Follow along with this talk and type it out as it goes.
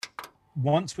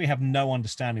once we have no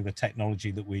understanding of the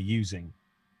technology that we're using,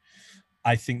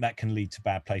 I think that can lead to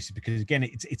bad places, because again,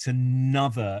 it's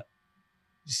another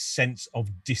sense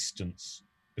of distance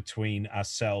between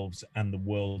ourselves and the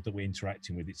world that we're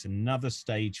interacting with. It's another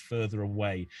stage further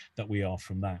away that we are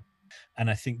from that. And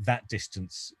I think that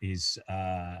distance is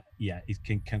it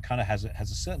can kind of has a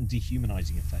certain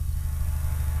dehumanizing effect.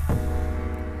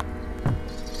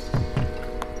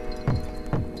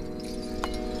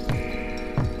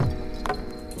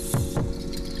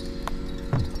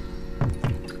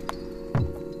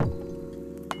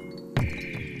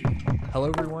 Hello,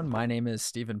 everyone. My name is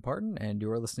Stephen Parton, and you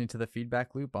are listening to the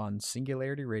Feedback Loop on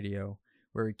Singularity Radio,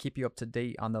 where we keep you up to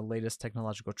date on the latest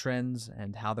technological trends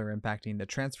and how they're impacting the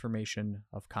transformation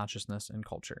of consciousness and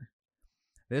culture.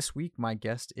 This week, my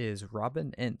guest is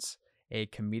Robin Ince, a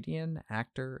comedian,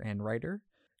 actor, and writer,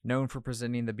 known for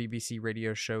presenting the BBC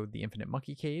radio show The Infinite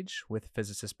Monkey Cage with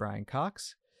physicist Brian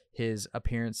Cox, his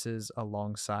appearances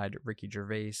alongside Ricky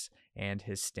Gervais, and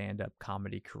his stand-up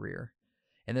comedy career.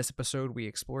 In this episode, we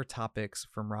explore topics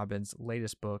from Robin's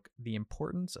latest book, The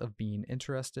Importance of Being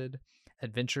Interested: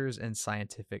 Adventures in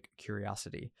Scientific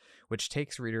Curiosity, which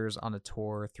takes readers on a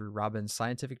tour through Robin's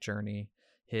scientific journey,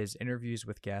 his interviews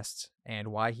with guests, and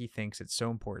why he thinks it's so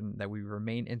important that we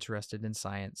remain interested in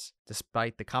science,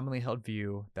 despite the commonly held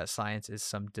view that science is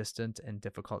some distant and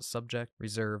difficult subject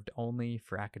reserved only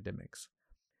for academics.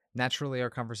 Naturally, our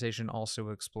conversation also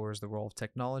explores the role of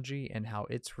technology and how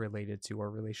it's related to our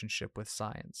relationship with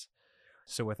science.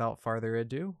 So without further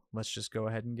ado, let's just go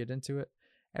ahead and get into it.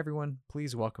 Everyone,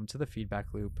 please welcome to the Feedback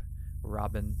Loop,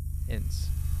 Robin Ince.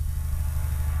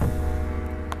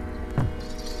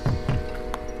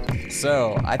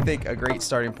 So I think a great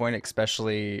starting point,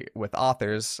 especially with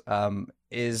authors,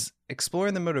 is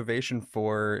exploring the motivation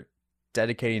for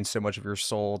dedicating so much of your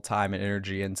soul, time, and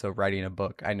energy into writing a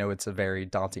book. I know it's a very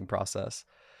daunting process.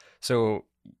 So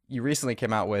you recently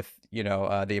came out with,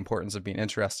 The Importance of Being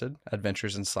Interested: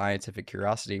 Adventures in Scientific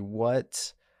Curiosity.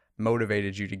 What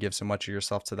motivated you to give so much of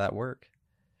yourself to that work?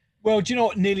 Well, do you know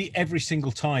what? Nearly every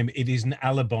single time it is an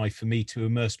alibi for me to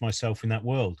immerse myself in that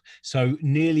world. So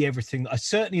nearly everything,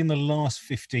 certainly in the last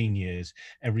 15 years,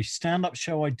 every stand-up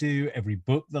show I do, every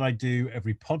book that I do,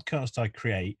 every podcast I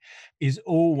create is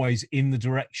always in the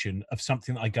direction of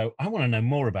something that I go, I want to know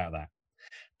more about that.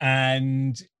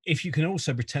 And if you can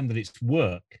also pretend that it's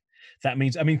work, that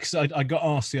means, because I got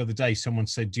asked the other day, someone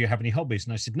said, do you have any hobbies?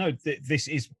 And I said, no, this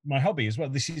is my hobby as well.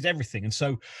 This is everything. And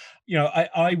so,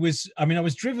 I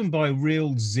was driven by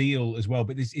real zeal as well,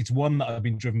 but it's one that I've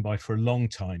been driven by for a long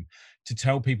time, to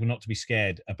tell people not to be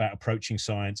scared about approaching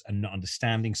science and not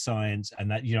understanding science, and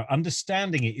that,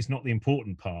 understanding it is not the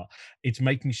important part. It's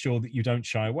making sure that you don't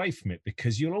shy away from it,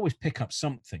 because you'll always pick up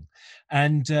something.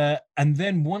 And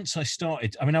then once I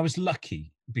started, I was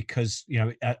lucky, because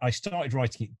I started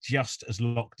writing it just as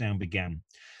lockdown began,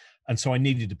 and so I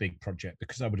needed a big project,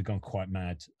 because I would have gone quite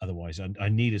mad otherwise. I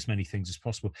need as many things as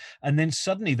possible. And then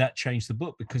suddenly that changed the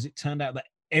book, because it turned out that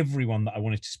everyone that I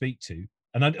wanted to speak to,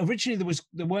 and originally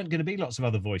there weren't going to be lots of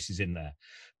other voices in there,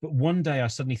 but one day I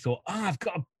suddenly thought, I've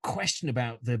got a question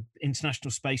about the International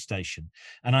Space Station,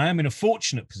 and I am in a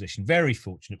fortunate position, very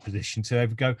fortunate position, to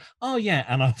ever go, oh yeah,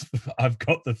 and I've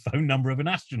got the phone number of an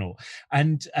astronaut,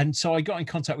 and so I got in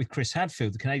contact with Chris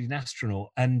Hadfield, the Canadian astronaut,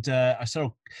 and I said,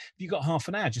 oh, have you got half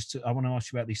an hour? I want to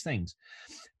ask you about these things.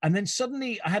 And then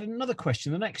suddenly I had another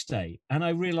question the next day, and I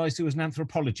realized it was an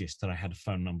anthropologist that I had a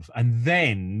phone number for. And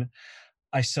then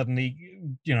I suddenly,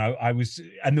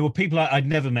 and there were people I'd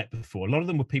never met before. A lot of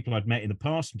them were people I'd met in the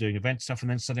past and doing event stuff.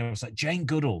 And then suddenly I was like, Jane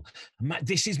Goodall,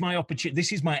 this is my opportunity.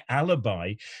 This is my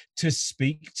alibi to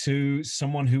speak to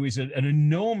someone who is an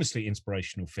enormously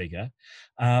inspirational figure.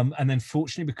 And then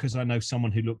fortunately, because I know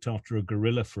someone who looked after a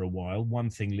gorilla for a while, one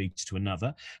thing leads to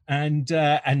another. And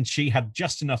she had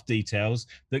just enough details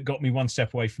that got me one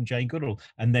step away from Jane Goodall,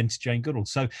 and then to Jane Goodall.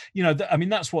 So,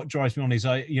 that's what drives me on, is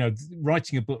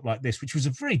writing a book like this, which was a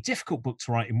very difficult book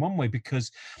to write in one way, because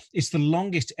it's the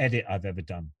longest edit I've ever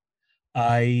done.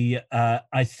 I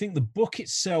think the book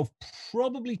itself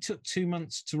probably took 2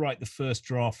 months to write the first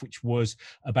draft, which was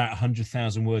about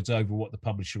 100,000 words over what the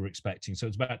publisher were expecting. So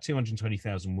it's about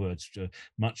 220,000 words,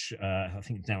 I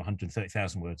think it's now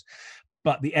 130,000 words.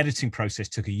 But the editing process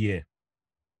took a year,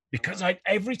 because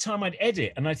every time I'd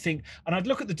edit and I'd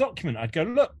look at the document, I'd go,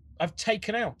 look, I've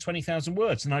taken out 20,000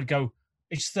 words, and I'd go,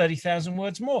 it's 30,000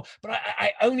 words more. But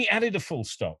I only added a full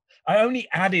stop. I only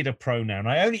added a pronoun.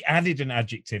 I only added an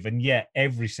adjective. And yet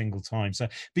every single time. So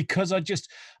because and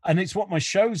it's what my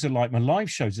shows are like, my live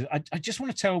shows, I just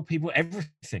want to tell people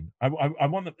everything. I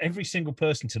want every single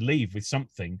person to leave with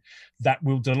something that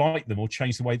will delight them or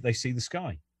change the way they see the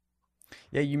sky.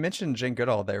 Yeah, you mentioned Jane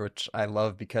Goodall there, which I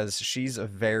love because she's a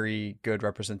very good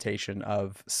representation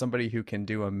of somebody who can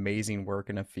do amazing work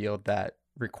in a field that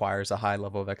requires a high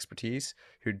level of expertise,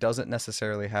 who doesn't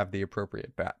necessarily have the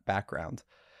appropriate background.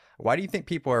 Why do you think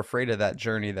people are afraid of that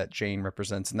journey that Jane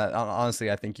represents? And that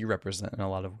honestly, I think you represent in a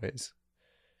lot of ways.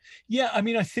 Yeah, I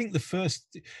mean, I think the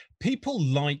first people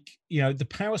like, the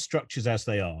power structures as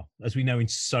they are, as we know in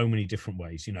so many different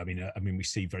ways. I mean, we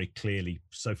see very clearly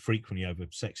so frequently over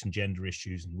sex and gender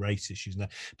issues and race issues and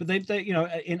that. But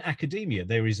in academia,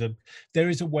 there is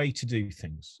a way to do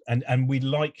things, and we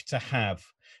like to have,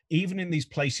 even in these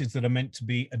places that are meant to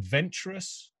be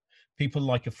adventurous, people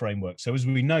like a framework. So as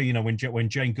we know, when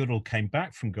Jane Goodall came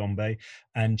back from Gombe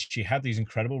and she had these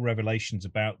incredible revelations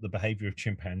about the behavior of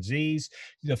chimpanzees,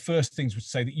 the first things would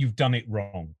say that you've done it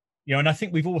wrong. And I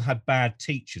think we've all had bad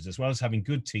teachers as well as having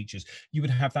good teachers. You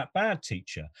would have that bad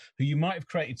teacher who you might have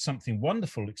created something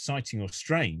wonderful, exciting, or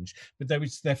strange, but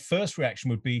their first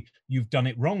reaction would be, you've done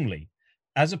it wrongly,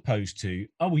 as opposed to,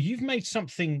 oh, well, you've made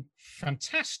something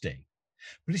fantastic.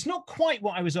 But it's not quite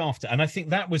what I was after. And I think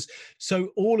that was, so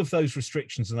all of those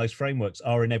restrictions and those frameworks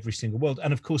are in every single world.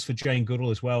 And of course, for Jane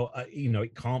Goodall as well,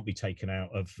 it can't be taken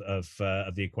out of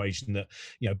the equation that,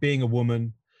 being a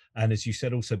woman, and as you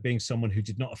said, also being someone who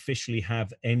did not officially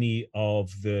have any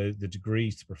of the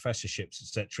degrees, the professorships,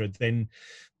 etc., then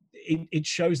it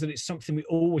shows that it's something we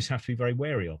always have to be very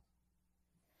wary of.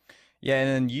 Yeah, and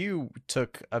then you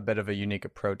took a bit of a unique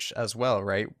approach as well,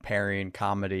 right? Pairing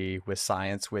comedy with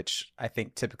science, which I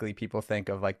think typically people think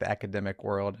of like the academic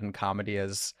world and comedy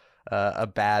as a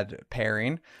bad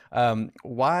pairing.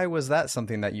 Why was that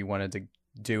something that you wanted to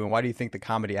do, and why do you think the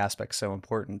comedy aspect's so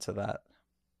important to that?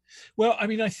 Well, I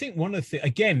mean, I think one of the,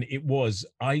 again, it was,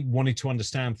 I wanted to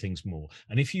understand things more.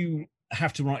 And if you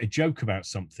have to write a joke about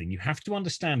something, you have to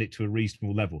understand it to a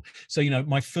reasonable level. So,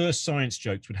 my first science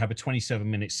jokes would have a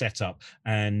 27-minute setup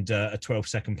and a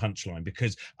 12-second punchline,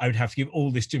 because I would have to give all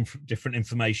this different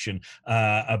information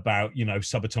about,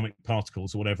 subatomic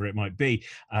particles or whatever it might be.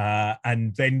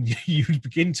 And then you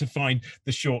begin to find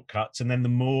the shortcuts. And then the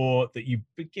more that you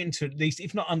begin to, at least,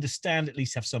 if not understand, at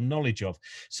least have some knowledge of.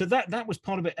 So that was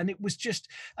part of it. And it was just,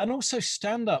 and also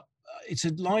stand up. It's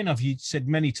a line I've said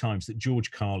many times that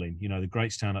George Carlin, the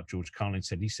great stand-up George Carlin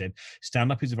said. He said,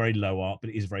 stand-up is a very low art, but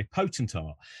it is a very potent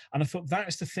art. And I thought that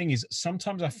is the thing, is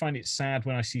sometimes I find it sad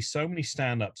when I see so many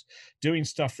stand-ups doing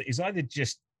stuff that is either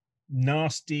just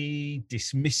nasty,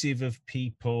 dismissive of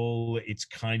people, it's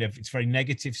very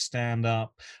negative stand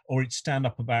up, or it's stand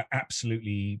up about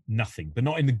absolutely nothing, but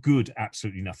not in the good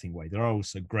absolutely nothing way. There are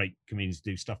also great comedians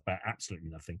who do stuff about absolutely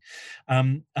nothing.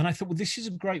 And I thought, well, this is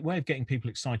a great way of getting people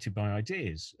excited by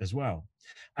ideas as well.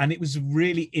 And it was a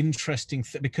really interesting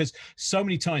because so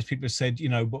many times people have said,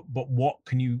 but what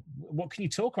can you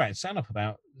talk about and stand up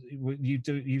about, you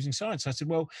do using science? I said,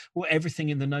 well, everything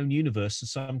in the known universe and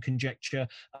some conjecture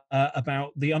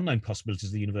about the unknown possibilities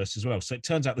of the universe as well. So it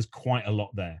turns out there's quite a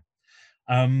lot there.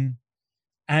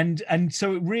 And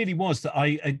so it really was that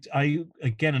I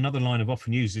again, another line I've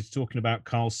often used is talking about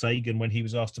Carl Sagan when he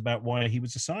was asked about why he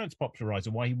was a science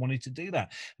popularizer, why he wanted to do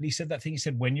that. And he said that thing, he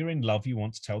said, when you're in love, you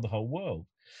want to tell the whole world.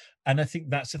 And I think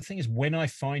that's the thing, is when I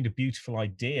find a beautiful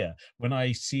idea, when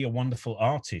I see a wonderful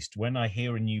artist, when I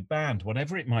hear a new band,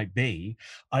 whatever it might be,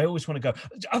 I always want to go,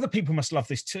 other people must love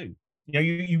this too.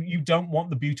 You don't want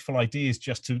the beautiful ideas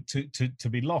just to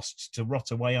be lost, to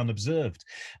rot away unobserved.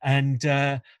 And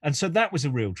so that was a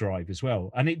real drive as well.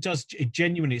 And it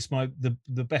genuinely, it's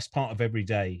the best part of every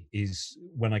day is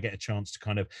when I get a chance to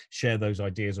kind of share those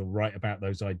ideas or write about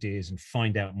those ideas and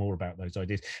find out more about those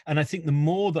ideas. And I think the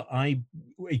more that I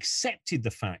accepted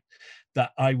the fact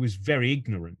that I was very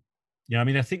ignorant. I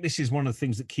mean, I think this is one of the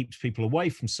things that keeps people away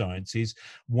from science, is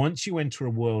once you enter a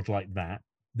world like that,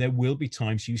 there will be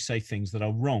times you say things that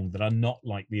are wrong, that are not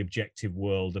like the objective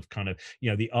world of kind of,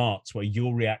 the arts, where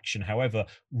your reaction, however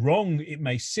wrong it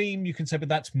may seem, you can say, but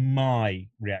that's my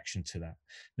reaction to that.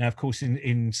 Now, of course,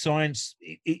 in science,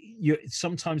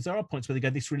 sometimes there are points where they go,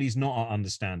 this really is not our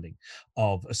understanding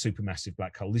of a supermassive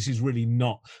black hole. This is really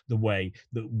not the way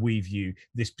that we view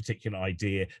this particular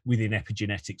idea within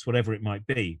epigenetics, whatever it might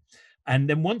be. And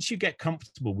then once you get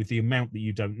comfortable with the amount that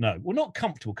you don't know, well, not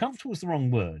comfortable is the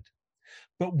wrong word.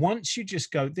 But once you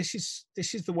just go, this is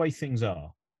the way things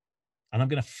are, and I'm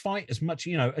going to fight as much,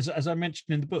 as I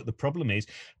mentioned in the book. The problem is,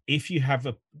 if you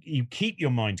keep your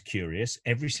mind curious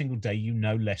every single day, you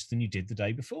know less than you did the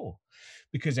day before.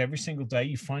 because every single day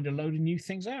you find a load of new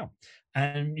things out.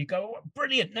 And you go, oh,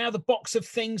 brilliant. Now the box of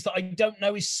things that I don't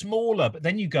know is smaller. But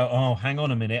then you go, oh, hang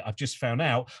on a minute. I've just found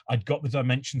out I'd got the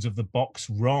dimensions of the box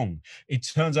wrong. It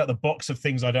turns out the box of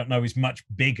things I don't know is much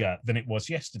bigger than it was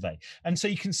yesterday. And so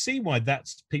you can see why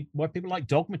why people like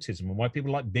dogmatism and why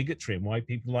people like bigotry and why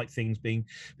people like things being,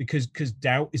 because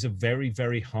doubt is a very,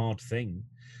 very hard thing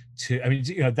to, I mean,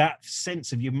 that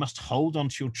sense of you must hold on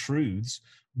to your truths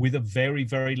with a very,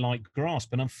 very light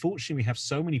grasp. And unfortunately, we have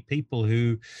so many people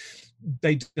who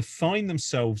they define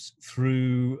themselves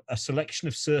through a selection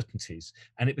of certainties,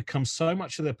 and it becomes so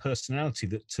much of their personality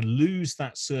that to lose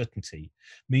that certainty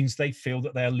means they feel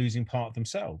that they are losing part of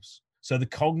themselves. So the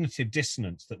cognitive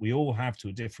dissonance that we all have to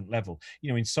a different level,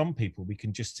 in some people we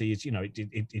can just see as,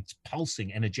 it's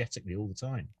pulsing energetically all the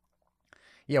time.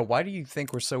 Yeah, why do you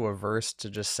think we're so averse to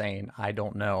just saying, I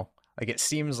don't know? Like, it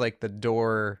seems like the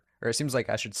door, or it seems like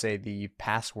I should say the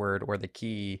password or the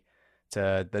key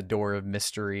to the door of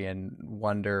mystery and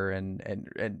wonder and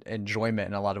enjoyment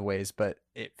in a lot of ways. But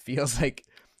it feels like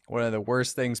one of the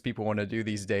worst things people want to do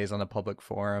these days on a public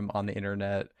forum, on the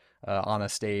internet, on a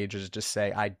stage is just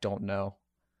say, I don't know.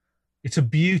 It's a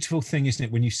beautiful thing, isn't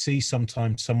it, when you see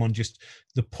sometimes someone just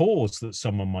the pause that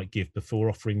someone might give before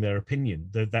offering their opinion,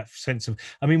 that sense of,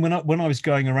 I mean, when I was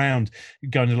going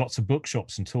to lots of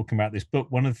bookshops and talking about this book,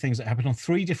 one of the things that happened on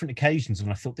 3 different occasions, and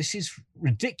I thought, this is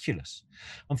ridiculous.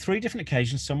 On 3 different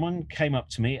occasions, someone came up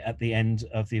to me at the end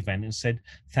of the event and said,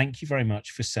 thank you very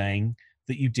much for saying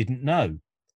that you didn't know.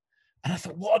 And I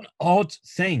thought, what an odd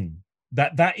thing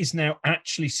that is now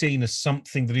actually seen as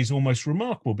something that is almost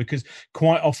remarkable, because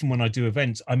quite often when I do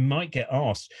events, I might get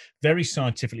asked very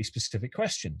scientifically specific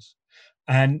questions.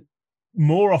 And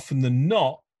more often than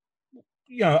not,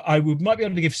 I might be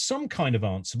able to give some kind of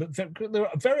answer, but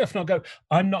very often I'll go,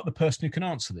 I'm not the person who can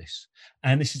answer this.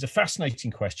 And this is a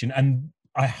fascinating question. And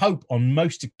I hope on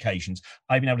most occasions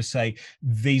I've been able to say,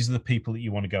 these are the people that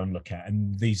you want to go and look at,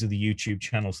 and these are the YouTube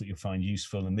channels that you'll find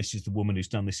useful, and this is the woman who's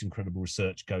done this incredible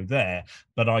research, go there,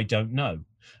 but I don't know.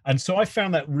 And so I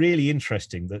found that really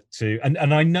interesting,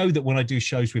 and I know that when I do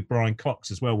shows with Brian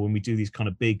Cox as well, when we do these kind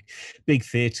of big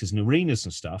theaters and arenas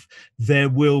and stuff, there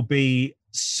will be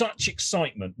such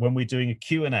excitement when we're doing a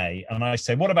Q&A and I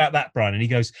say, what about that, Brian? And he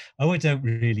goes, oh, I don't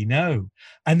really know.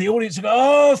 And the audience will go,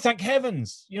 oh, thank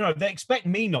heavens. They expect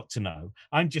me not to know.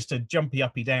 I'm just a jumpy,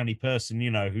 uppy, downy person,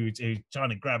 who's trying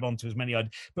to grab onto as many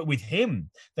ideas. But with him,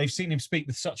 they've seen him speak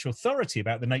with such authority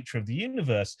about the nature of the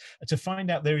universe to find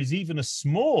out there is even a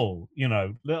small,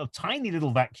 little tiny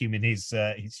little vacuum in his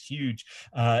huge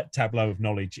tableau of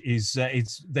knowledge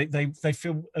they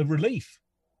feel a relief.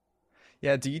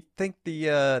 Yeah, do you think the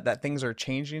that things are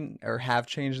changing or have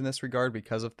changed in this regard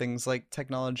because of things like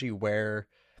technology, where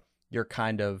you're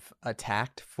kind of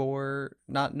attacked for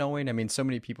not knowing? I mean, so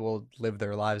many people live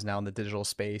their lives now in the digital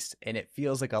space, and it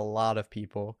feels like a lot of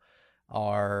people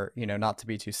are, not to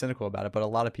be too cynical about it, but a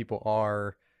lot of people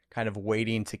are kind of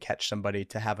waiting to catch somebody,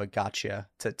 to have a gotcha,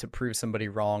 to prove somebody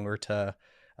wrong, or to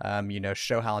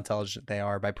show how intelligent they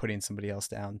are by putting somebody else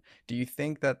down. Do you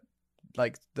think that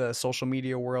like the social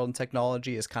media world and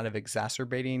technology is kind of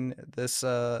exacerbating this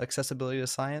accessibility to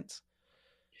science?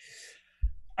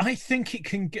 I think it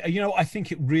can, I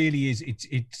think it really is.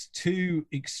 It's two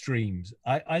extremes.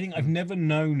 I think I've never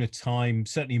known a time,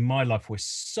 certainly in my life, where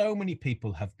so many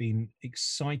people have been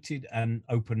excited and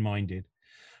open-minded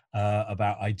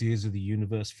about ideas of the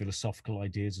universe, philosophical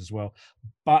ideas as well.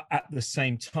 But at the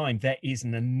same time, there is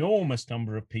an enormous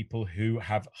number of people who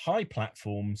have high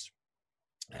platforms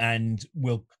and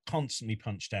will constantly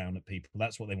punch down at people.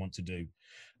 That's what they want to do.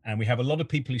 And we have a lot of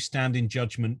people who stand in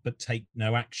judgment but take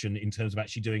no action in terms of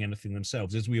actually doing anything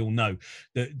themselves. As we all know,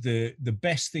 the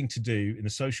best thing to do in the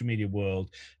social media world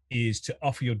is to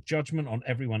offer your judgment on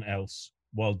everyone else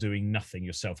while doing nothing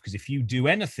yourself. Because if you do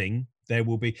anything, there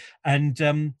will be.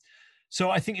 And so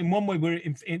I think in one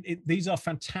way, these are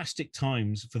fantastic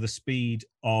times for the speed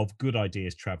of good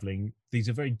ideas traveling. These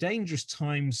are very dangerous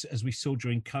times, as we saw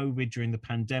during COVID, during the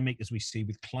pandemic, as we see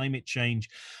with climate change.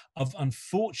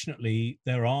 Unfortunately,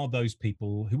 there are those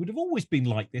people who would have always been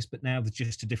like this, but now there's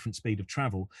just a different speed of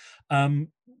travel,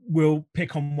 will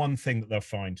pick on one thing that they'll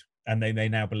find, and they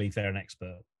now believe they're an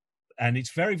expert. And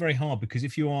it's very, very hard, because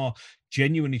if you are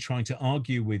genuinely trying to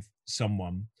argue with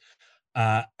someone,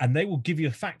 and they will give you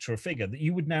a fact or a figure that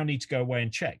you would now need to go away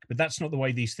and check. But that's not the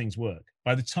way these things work.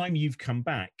 By the time you've come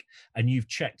back and you've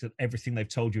checked that everything they've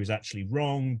told you is actually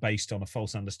wrong, based on a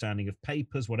false understanding of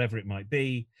papers, whatever it might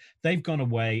be, they've gone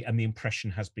away and the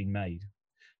impression has been made.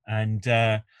 And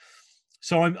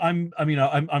So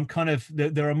I'm kind of,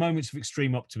 there are moments of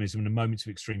extreme optimism and moments of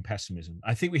extreme pessimism.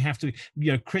 I think we have to,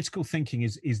 critical thinking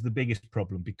is the biggest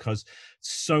problem, because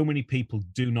so many people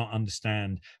do not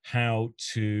understand how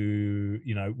to,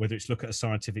 whether it's look at a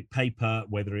scientific paper,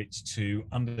 whether it's to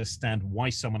understand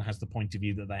why someone has the point of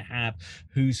view that they have,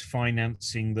 who's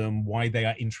financing them, why they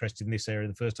are interested in this area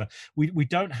the first time. We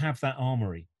don't have that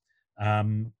armory.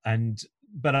 And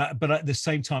but at the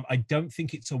same time, I don't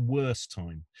think it's a worse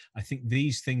time. I think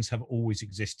these things have always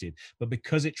existed, but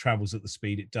because it travels at the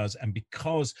speed it does, and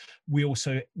because we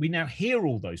now hear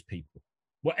all those people,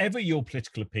 whatever your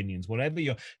political opinions, whatever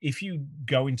your, if you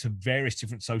go into various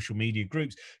different social media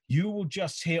groups, you will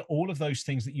just hear all of those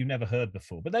things that you never heard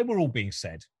before, but they were all being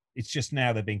said. It's just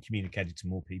now they're being communicated to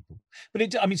more people.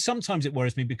 But sometimes it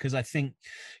worries me, because I think,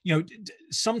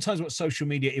 sometimes what social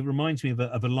media, it reminds me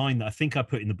of a line that I think I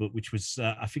put in the book, which was,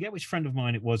 I forget which friend of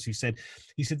mine it was who said,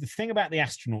 the thing about the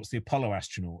astronauts, the Apollo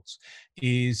astronauts,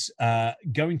 is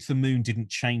going to the moon didn't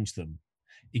change them.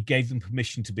 It gave them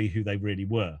permission to be who they really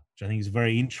were, which I think is a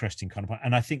very interesting kind of point.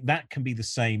 And I think that can be the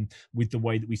same with the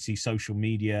way that we see social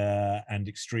media and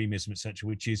extremism, etc.,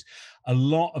 which is a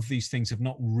lot of these things have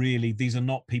not really, these are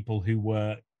not people who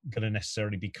were going to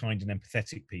necessarily be kind and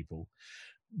empathetic people,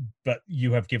 but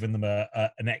you have given them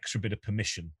an extra bit of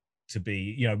permission to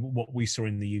be, what we saw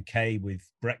in the UK with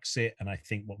Brexit, and I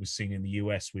think what was seen in the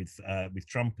US with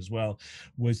Trump as well,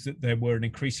 was that there were an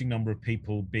increasing number of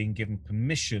people being given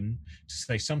permission to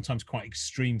say sometimes quite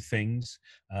extreme things,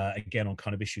 again on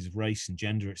kind of issues of race and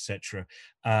gender, etc.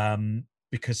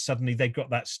 Because suddenly they got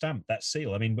that stamp, that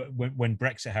seal. I mean, when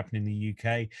Brexit happened in the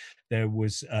UK, there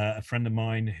was a friend of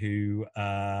mine who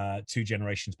 2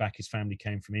 generations back, his family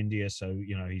came from India, so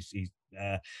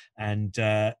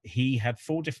he had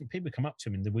 4 different people come up to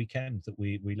him in the weekend that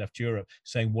we left Europe,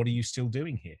 saying, "What are you still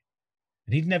doing here?"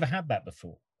 And he'd never had that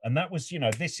before. And that was,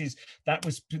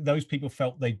 those people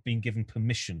felt they'd been given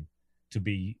permission to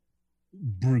be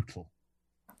brutal.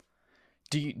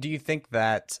 Do you think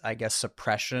that, I guess,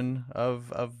 suppression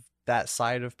of that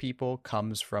side of people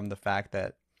comes from the fact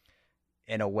that,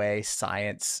 in a way,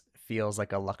 science feels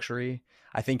like a luxury?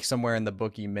 I think somewhere in the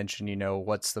book you mentioned,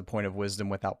 what's the point of wisdom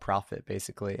without profit,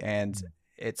 basically. And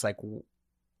it's like,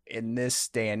 in this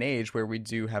day and age where we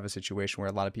do have a situation where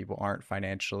a lot of people aren't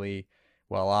financially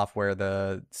well off, where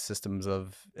the systems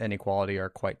of inequality are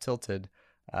quite tilted,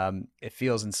 it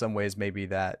feels in some ways maybe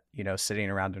that, sitting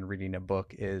around and reading a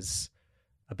book is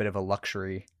a bit of a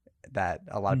luxury that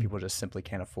a lot of people just simply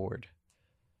can't afford.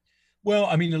 Well,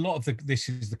 I mean, a lot of this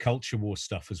is the culture war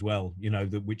stuff as well,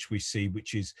 which we see,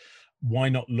 which is, why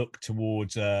not look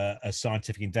towards a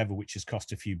scientific endeavor which has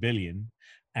cost a few billion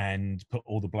and put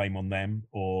all the blame on them,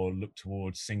 or look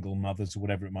towards single mothers or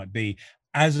whatever it might be,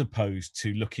 as opposed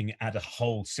to looking at a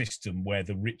whole system where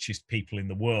the richest people in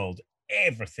the world,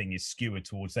 everything is skewered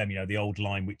towards them. The old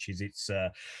line, which is, it's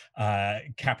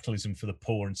capitalism for the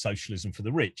poor and socialism for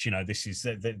the rich. This is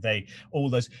they all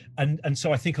those, and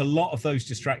so I think a lot of those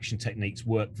distraction techniques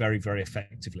work very, very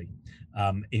effectively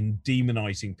in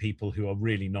demonizing people who are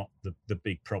really not the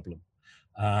big problem.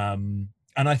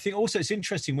 And I think also it's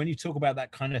interesting when you talk about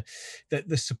that kind of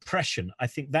the suppression. I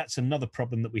think that's another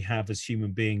problem that we have as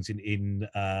human beings and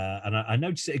I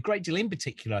notice it a great deal, in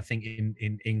particular, I think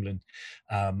in England,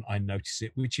 I notice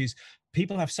it, which is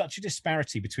people have such a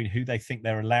disparity between who they think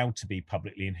they're allowed to be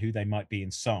publicly and who they might be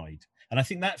inside. And I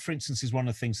think that, for instance, is one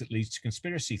of the things that leads to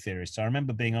conspiracy theorists. I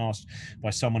remember being asked by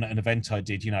someone at an event I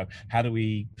did, how do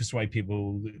we persuade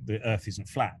people the Earth isn't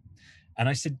flat? And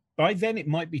I said, by then it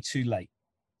might be too late.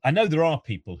 I know there are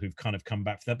people who've kind of come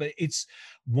back for that, but it's,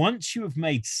 once you have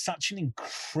made such an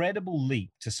incredible leap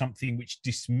to something which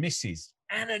dismisses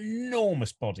an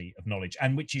enormous body of knowledge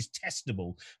and which is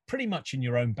testable pretty much in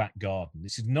your own back garden.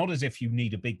 This is not as if you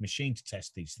need a big machine to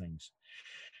test these things.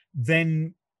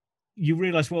 Then you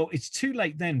realize, well, it's too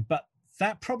late then, but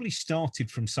that probably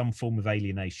started from some form of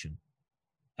alienation.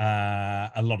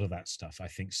 A lot of that stuff, I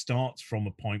think, starts from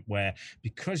a point where,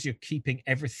 because you're keeping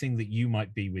everything that you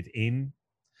might be within,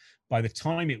 by the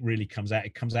time it really comes out,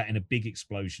 it comes out in a big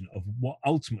explosion of what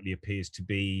ultimately appears to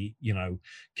be,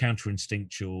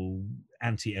 counter-instinctual,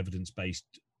 anti-evidence-based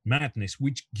madness,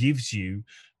 which gives you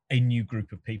a new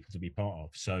group of people to be part of.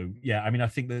 So, yeah, I mean, I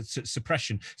think that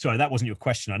suppression, sorry, that wasn't your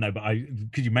question, I know, but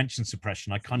because you mentioned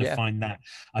suppression, I kind of find that,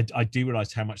 I do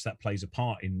realize how much that plays a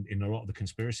part in a lot of the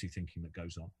conspiracy thinking that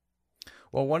goes on.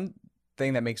 Well, one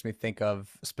thing that makes me think of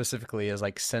specifically is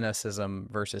like cynicism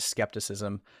versus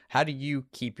skepticism. How do you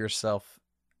keep yourself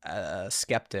a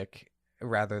skeptic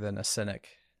rather than a cynic?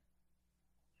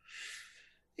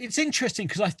 It's interesting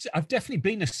because I've definitely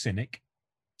been a cynic.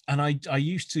 I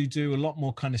used to do a lot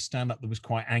more kind of stand up that was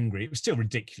quite angry. It was still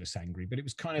ridiculous angry, but it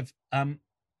was kind of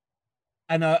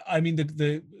and I mean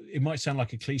the it might sound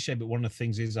like a cliche, but one of the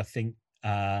things is I think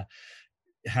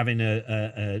having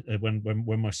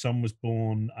when my son was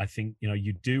born, I think, you know,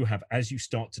 you do have, as you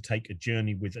start to take a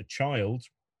journey with a child,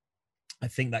 I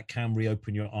think that can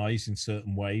reopen your eyes in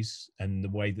certain ways, and the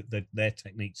way that their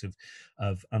techniques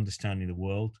of understanding the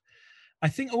world. I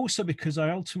think also because I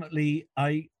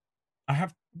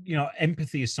have, you know,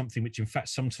 empathy is something which, in fact,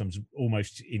 sometimes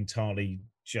almost entirely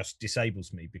just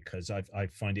disables me, because I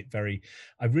find it very,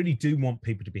 I really do want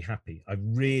people to be happy. I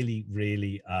really,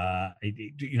 really,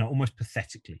 you know, almost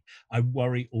pathetically, I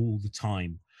worry all the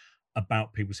time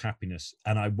about people's happiness,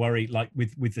 and I worry, like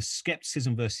with the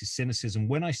skepticism versus cynicism.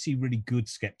 When I see really good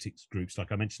skeptics groups,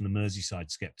 like I mentioned the Merseyside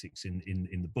skeptics in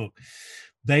the book,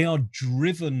 they are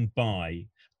driven by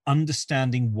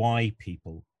understanding why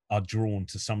people are drawn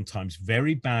to sometimes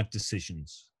very bad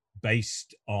decisions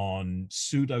based on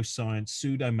pseudoscience,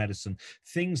 pseudo medicine,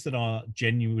 things that are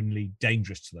genuinely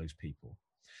dangerous to those people.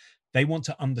 They want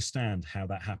to understand how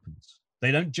that happens.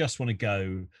 They don't just want to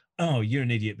go, oh, you're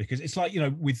an idiot, because it's like, you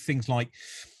know, with things like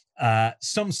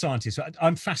some scientists,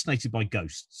 I'm fascinated by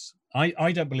ghosts.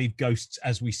 I don't believe ghosts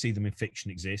as we see them in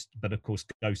fiction exist, but of course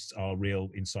ghosts are real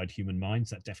inside human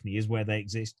minds. That definitely is where they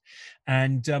exist.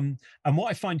 And what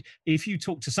I find, if you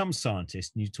talk to some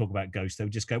scientists and you talk about ghosts, they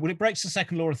would just go, well, it breaks the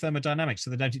second law of thermodynamics,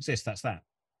 so they don't exist. That's that.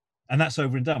 And that's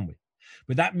over and done with.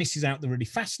 But that misses out the really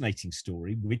fascinating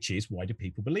story, which is, why do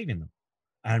people believe in them?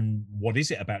 And what is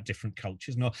it about different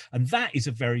cultures? And that is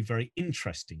a very, very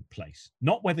interesting place,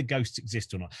 not whether ghosts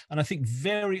exist or not. And I think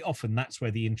very often that's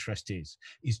where the interest is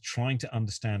trying to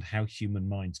understand how human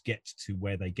minds get to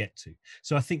where they get to.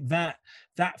 So I think that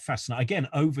fascinates. Again,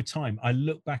 over time, I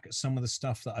look back at some of the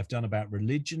stuff that I've done about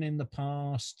religion in the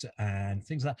past and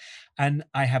things like that, and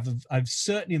I've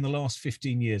certainly, in the last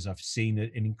 15 years, I've seen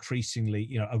an increasingly,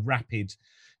 you know, a rapid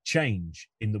change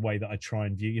in the way that I try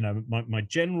and view. You know, my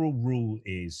general rule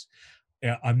is,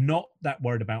 I'm not that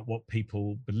worried about what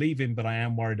people believe in, but I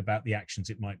am worried about the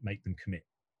actions it might make them commit.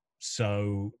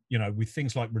 So, you know, with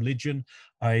things like religion,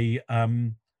 I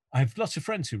have lots of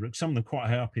friends who, some of them quite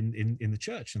high up in the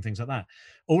church and things like that.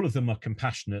 All of them are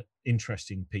compassionate,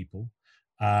 interesting people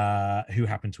who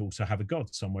happen to also have a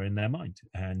God somewhere in their mind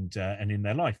and in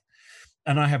their life.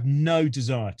 And I have no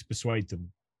desire to persuade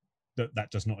them that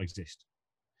that does not exist.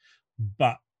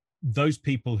 But those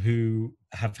people who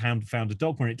have found a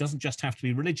dogma, and it doesn't just have to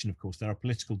be religion, of course, there are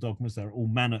political dogmas, there are all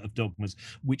manner of dogmas,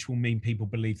 which will mean people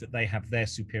believe that they have their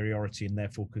superiority and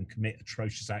therefore can commit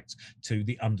atrocious acts to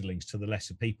the underlings, to the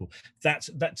lesser people.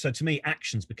 So to me,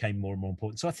 actions became more and more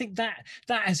important. So I think that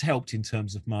has helped in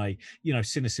terms of my, you know,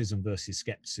 cynicism versus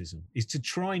skepticism, is to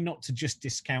try not to just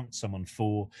discount someone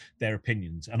for their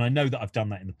opinions. And I know that I've done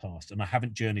that in the past, and I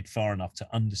haven't journeyed far enough to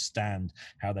understand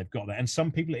how they've got there. And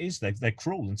some people it is, they're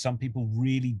cruel, and some people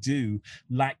really do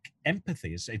lack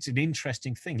empathy. It's an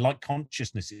interesting thing. Like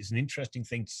consciousness, it's an interesting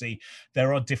thing to see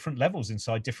there are different levels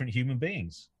inside different human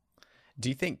beings. Do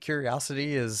you think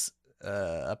curiosity is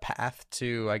a path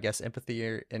to, I guess,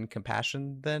 empathy and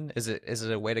compassion? Then is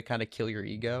it a way to kind of kill your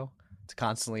ego, to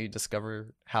constantly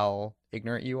discover how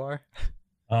ignorant you are?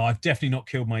 Oh, I've definitely not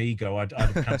killed my ego. I'd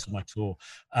have cancelled my tour.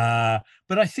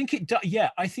 But I think it does. Yeah,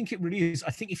 I think it really is.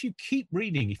 I think if you keep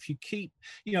reading, if you keep,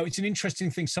 you know, it's an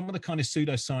interesting thing. Some of the kind of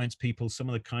pseudoscience people, some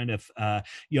of the kind of,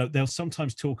 you know, they'll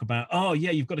sometimes talk about, oh,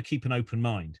 yeah, you've got to keep an open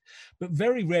mind. But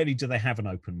very rarely do they have an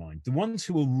open mind. The ones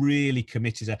who are really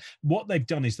committed, what they've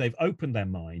done is they've opened their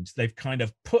minds. They've kind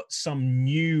of put some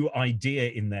new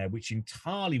idea in there, which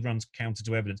entirely runs counter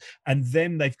to evidence. And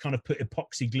then they've kind of put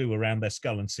epoxy glue around their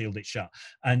skull and sealed it shut.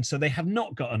 And so they have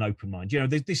not got an open mind. You know,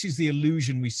 this is the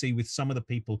illusion we see with some of the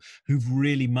people who've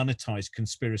really monetized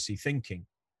conspiracy thinking,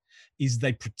 is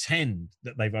they pretend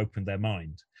that they've opened their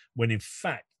mind when in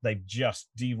fact they've just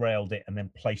derailed it and then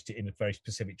placed it in a very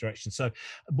specific direction. So,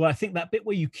 well, I think that bit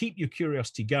where you keep your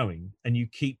curiosity going and you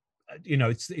keep, you know,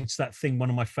 it's that thing.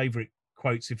 One of my favorite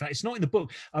quotes, in fact, it's not in the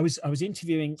book. I was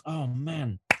interviewing, oh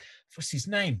man, what's his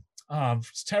name? Oh,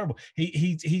 it's terrible.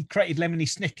 He created Lemony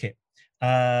Snicket.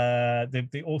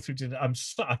 The author did.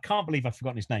 I can't believe I've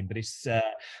forgotten his name, but it's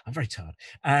I'm very tired.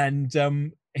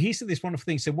 And he said this wonderful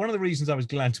thing. So one of the reasons I was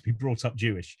glad to be brought up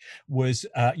Jewish was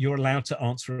you're allowed to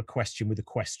answer a question with a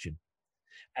question.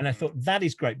 And I thought that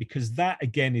is great, because that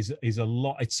again is a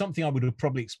lot. It's something I would have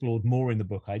probably explored more in the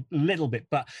book, a little bit.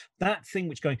 But that thing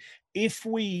which going, if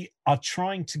we are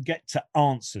trying to get to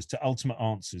answers, to ultimate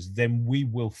answers, then we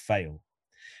will fail.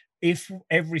 if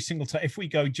every single time, if we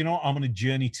go, do you know what, I'm on a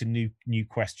journey to new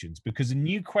questions, because a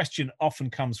new question often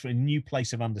comes from a new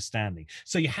place of understanding.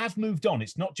 So you have moved on.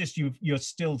 It's not just you're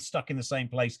still stuck in the same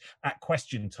place at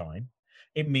question time.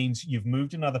 It means you've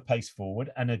moved another pace forward,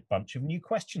 and a bunch of new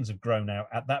questions have grown out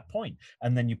at that point.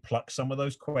 And then you pluck some of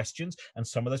those questions, and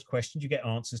some of those questions you get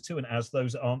answers to. And as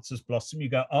those answers blossom, you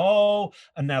go, oh,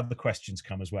 and now the questions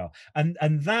come as well. And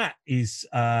that is,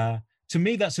 to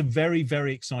me, that's a very,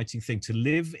 very exciting thing, to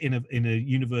live in a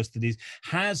universe that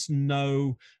has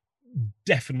no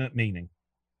definite meaning,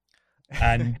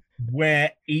 and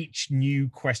where each new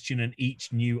question and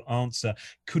each new answer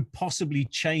could possibly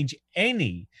change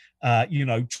any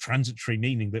transitory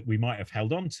meaning that we might have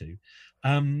held on to.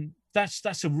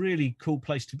 That's a really cool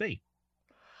place to be.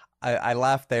 I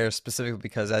laughed there specifically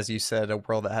because, as you said, a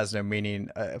world that has no meaning,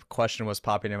 a question was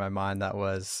popping in my mind that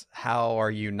was, how are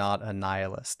you not a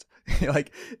nihilist?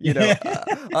 Like,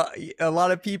 a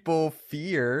lot of people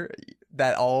fear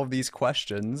that all of these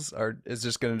questions is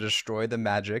just going to destroy the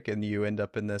magic, and you end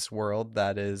up in this world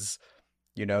that is,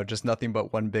 just nothing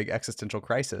but one big existential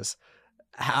crisis.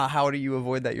 How do you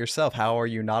avoid that yourself? How are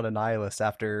you not a nihilist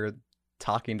after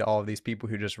talking to all of these people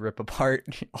who just rip apart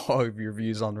all of your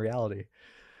views on reality?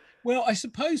 Well, I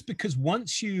suppose because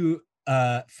once you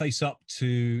face up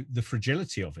to the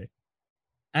fragility of it,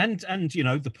 and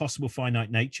the possible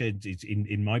finite nature,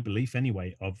 in my belief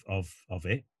anyway, of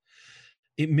it,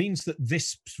 it means that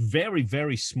this very,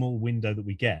 very small window that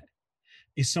we get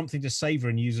is something to savor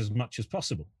and use as much as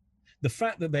possible. The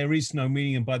fact that there is no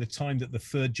meaning, and by the time that the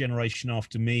third generation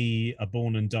after me are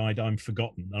born and died, I'm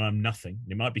forgotten and I'm nothing.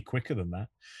 It might be quicker than that.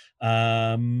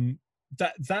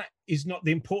 That is not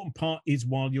the important part. Is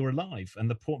while you're alive, and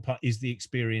the important part is the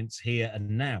experience here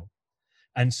and now.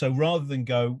 And so rather than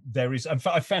go, there is, in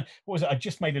fact, I found, what was it? I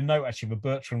just made a note actually of a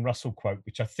Bertrand Russell quote,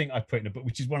 which I think I put in a book,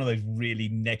 which is one of those really,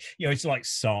 it's like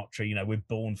Sartre, we're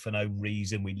born for no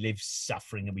reason, we live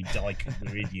suffering, and we die because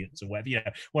we're idiots or whatever,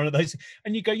 one of those.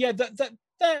 And you go, yeah,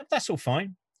 that's all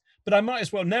fine. But I might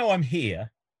as well, now I'm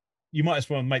here, you might as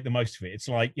well make the most of it. It's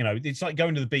like, it's like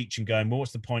going to the beach and going, well,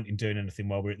 what's the point in doing anything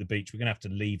while we're at the beach? We're going to have to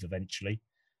leave eventually.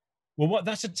 Well,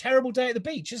 that's a terrible day at the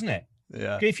beach, isn't it?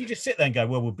 Yeah. If you just sit there and go,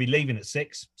 well, we'll be leaving at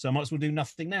 6, so I might as well do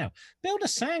nothing now. Build a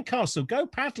sandcastle, go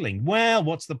paddling. Well,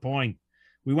 what's the point?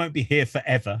 We won't be here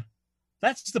forever.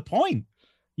 That's the point.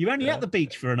 You're only at the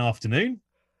beach for an afternoon.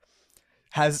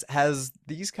 Has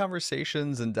these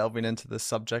conversations and delving into the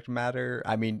subject matter,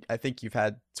 I mean, I think you've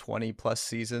had 20 plus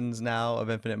seasons now of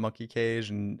Infinite Monkey Cage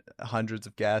and hundreds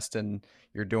of guests, and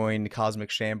you're doing Cosmic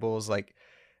Shambles. Like,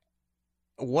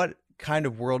 what kind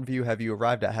of worldview have you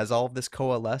arrived at? Has all of this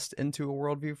coalesced into a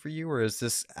worldview for you, or is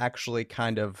this actually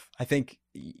kind of, I think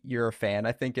you're a fan,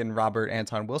 I think in Robert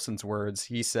Anton Wilson's words,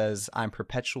 he says, I'm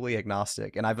perpetually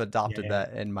agnostic, and I've adopted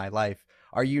that in my life.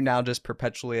 Are you now just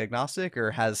perpetually agnostic, or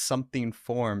has something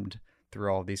formed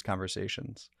through all of these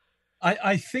conversations?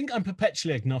 I think I'm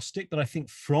perpetually agnostic, but I think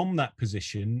from that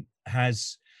position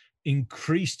has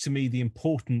increased to me the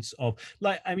importance of,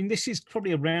 this is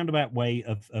probably a roundabout way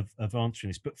of answering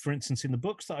this, but for instance, in the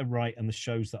books that I write and the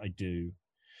shows that I do,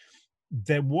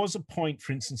 there was a point,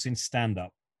 for instance, in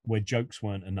stand-up where jokes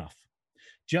weren't enough.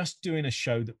 Just doing a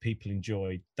show that people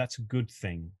enjoyed, that's a good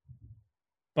thing,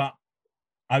 but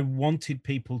I wanted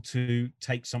people to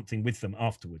take something with them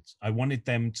afterwards. I wanted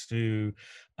them to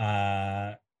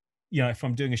if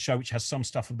I'm doing a show which has some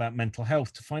stuff about mental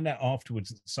health, to find out afterwards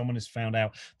that someone has found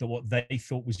out that what they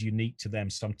thought was unique to them,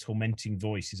 some tormenting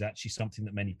voice, is actually something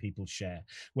that many people share.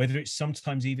 Whether it's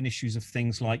sometimes even issues of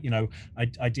things like,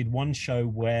 I did one show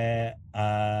where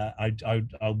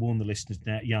I'll warn the listeners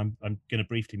now, I'm going to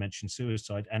briefly mention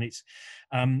suicide, and it's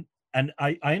and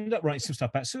I ended up writing some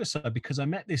stuff about suicide because I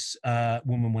met this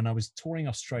woman when I was touring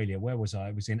Australia. Where was I?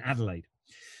 I was in Adelaide.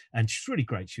 And she's really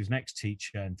great. She was an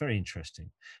ex-teacher and very interesting.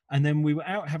 And then we were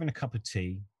out having a cup of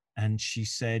tea, and she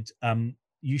said,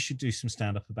 you should do some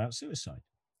stand-up about suicide.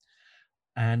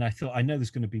 And I thought, I know there's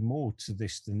going to be more to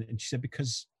this and she said,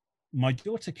 because my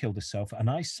daughter killed herself, and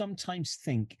I sometimes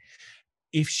think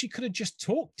if she could have just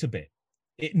talked a bit,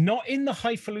 not in the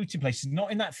highfalutin places,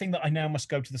 not in that thing that I now must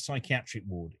go to the psychiatric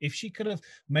ward. If she could have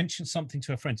mentioned something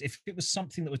to her friends, if it was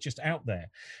something that was just out there.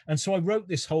 And so I wrote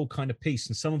this whole kind of piece,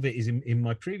 and some of it is in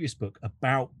my previous book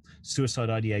about suicide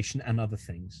ideation and other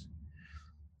things.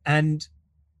 And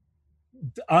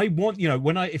I want,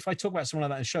 if I talk about someone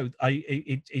like that in the show,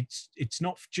 it's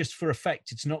not just for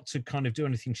effect. It's not to kind of do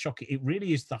anything shocking. It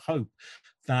really is the hope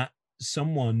that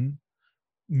someone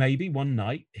maybe one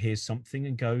night hears something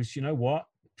and goes, you know what?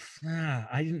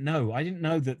 I didn't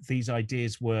know that these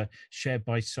ideas were shared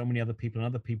by so many other people, and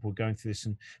other people were going through this,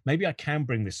 and maybe I can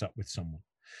bring this up with someone.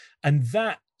 And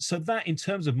that, so that in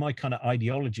terms of my kind of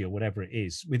ideology or whatever it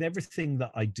is, with everything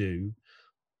that I do,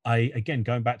 I, again,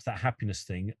 going back to that happiness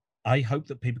thing, I hope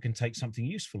that people can take something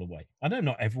useful away. I know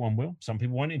not everyone will. Some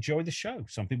people won't enjoy the show.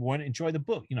 Some people won't enjoy the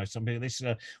book. You know, some people, this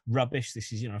is rubbish.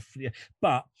 This is, you know,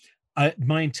 but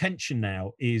my intention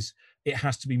now is it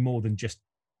has to be more than just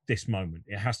this moment.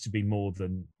 It has to be more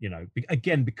than, you know,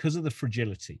 again, because of the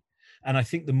fragility. And I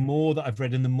think the more that I've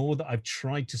read and the more that I've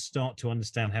tried to start to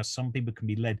understand how some people can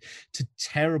be led to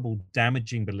terrible,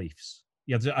 damaging beliefs.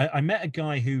 Yeah, I met a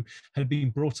guy who had been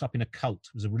brought up in a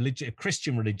cult. It was a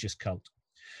Christian religious cult.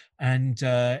 And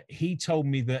he told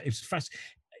me that it was fast.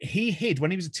 He hid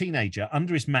when he was a teenager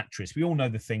under his mattress. We all know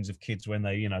the things of kids when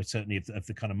they, you know, certainly of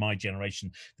the kind of my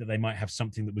generation, that they might have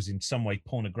something that was in some way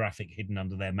pornographic hidden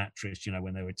under their mattress, you know,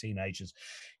 when they were teenagers.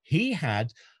 He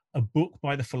had a book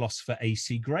by the philosopher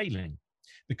A.C. Grayling,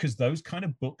 because those kind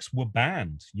of books were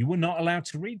banned. You were not allowed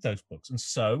to read those books. And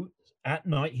so at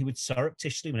night, he would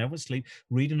surreptitiously, whenever he was asleep,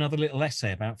 read another little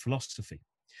essay about philosophy.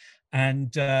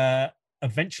 And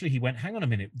eventually he went, hang on a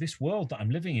minute, this world that I'm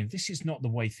living in, this is not the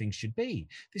way things should be.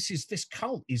 This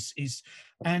cult is,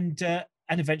 and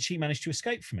eventually he managed to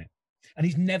escape from it. And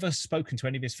he's never spoken to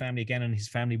any of his family again, and his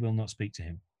family will not speak to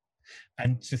him.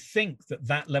 And to think that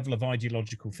that level of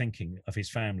ideological thinking of his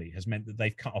family has meant that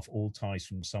they've cut off all ties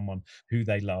from someone who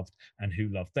they loved and who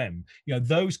loved them, you know,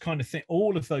 those kind of things,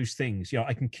 all of those things, you know,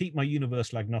 I can keep my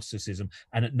universal agnosticism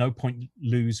and at no point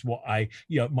lose what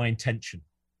my intention.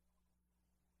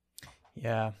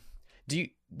 Yeah.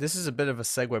 This is a bit of a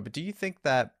segue, but do you think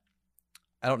that,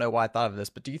 I don't know why I thought of this,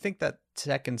 but do you think that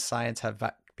tech and science have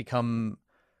become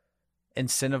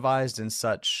incentivized in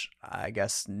such, I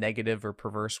guess, negative or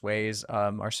perverse ways,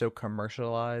 are so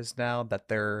commercialized now that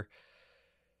they're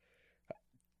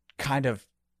kind of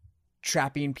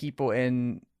trapping people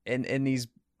in these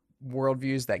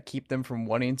worldviews that keep them from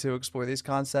wanting to explore these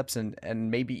concepts, and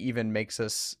maybe even makes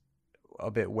us a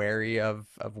bit wary of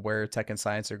where tech and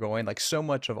science are going? Like, so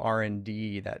much of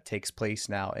R&D that takes place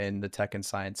now in the tech and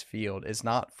science field is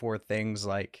not for things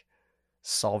like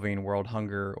solving world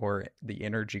hunger or the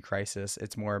energy crisis.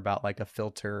 It's more about like a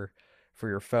filter for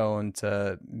your phone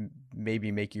to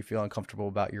maybe make you feel uncomfortable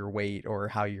about your weight or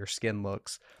how your skin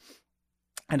looks.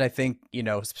 And I think, you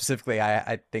know, specifically,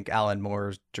 I think Alan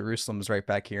Moore's Jerusalem is right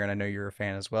back here, and I know you're a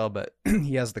fan as well, but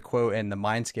he has the quote in The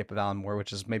Mindscape of Alan Moore,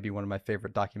 which is maybe one of my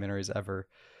favorite documentaries ever.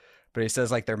 But he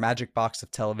says, like, their magic box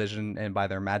of television, and by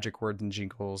their magic words and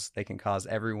jingles, they can cause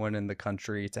everyone in the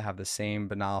country to have the same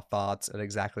banal thoughts at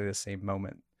exactly the same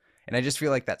moment. And I just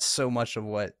feel like that's so much of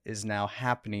what is now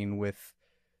happening with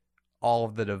all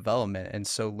of the development, and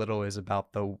so little is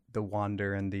about the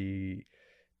wonder and the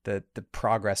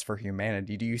progress for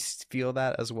humanity. Do you feel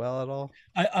that as well at all?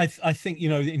 I think, you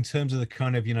know, in terms of the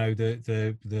kind of, you know,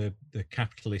 the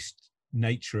capitalist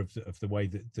nature of the way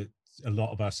that a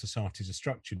lot of our societies are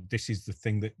structured, this is the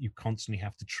thing that you constantly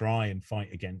have to try and fight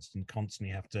against, and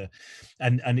constantly have to,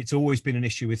 and it's always been an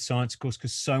issue with science, of course,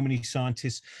 because so many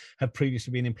scientists have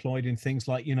previously been employed in things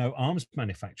like, you know, arms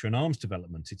manufacture and arms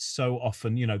development. It's so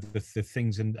often, you know, the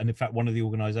things, and in fact, one of the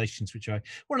organizations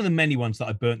one of the many ones that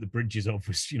I burnt the bridges of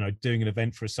was, you know, doing an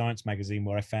event for a science magazine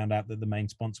where I found out that the main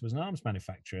sponsor was an arms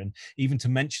manufacturer. And even to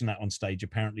mention that on stage,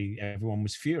 apparently everyone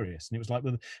was furious. And it was like,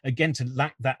 well, again, to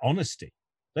lack that honesty.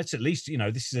 Let's at least, you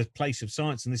know, this is a place of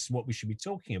science and this is what we should be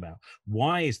talking about.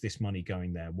 Why is this money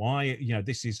going there? Why, you know,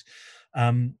 this is,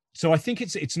 so I think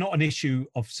it's not an issue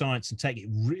of science and tech.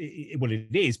 Well,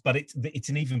 it is, but it's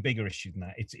an even bigger issue than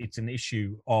that. It's an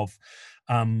issue of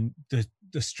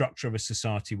the structure of a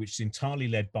society, which is entirely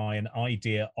led by an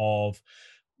idea of,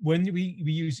 when we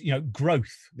use, you know,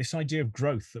 growth, this idea of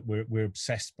growth that we're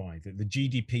obsessed by, that the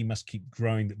GDP must keep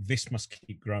growing, that this must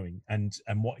keep growing, and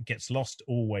what gets lost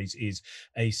always is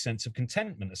a sense of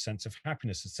contentment, a sense of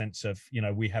happiness, a sense of, you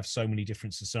know, we have so many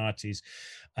different societies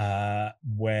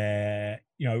where,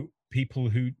 you know, people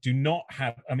who do not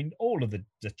have, I mean, all of the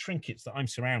trinkets that I'm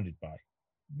surrounded by,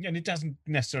 and it doesn't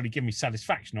necessarily give me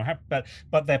satisfaction or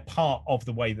but they're part of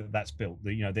the way that that's built.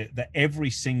 You know, that every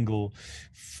single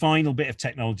final bit of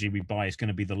technology we buy is going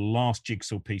to be the last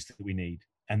jigsaw piece that we need.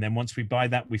 And then once we buy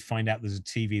that, we find out there's a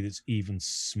TV that's even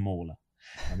smaller.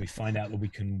 And we find out that we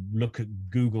can look at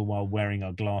Google while wearing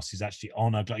our glasses, actually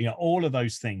on our, you know, all of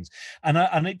those things.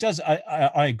 And it does,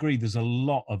 I agree, there's a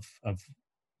lot of,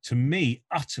 to me,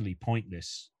 utterly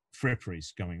pointless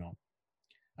fripperies going on.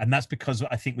 And that's because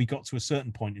I think we got to a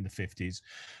certain point in the 50s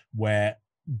where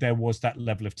there was that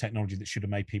level of technology that should have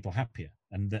made people happier,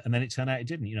 and then it turned out it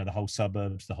didn't. You know, the whole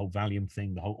suburbs, the whole Valium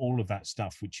thing, all of that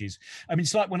stuff, which is, I mean,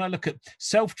 it's like when I look at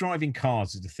self-driving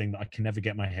cars is the thing that I can never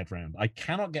get my head around. I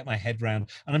cannot get my head around,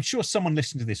 and I'm sure someone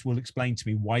listening to this will explain to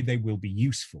me why they will be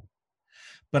useful.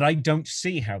 But I don't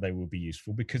see how they will be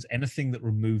useful, because anything that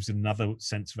removes another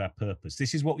sense of our purpose.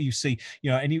 This is what you see, you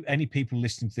know, any people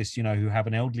listening to this, you know, who have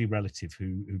an elderly relative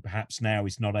who perhaps now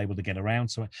is not able to get around.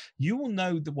 So you will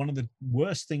know that one of the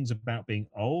worst things about being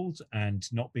old and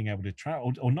not being able to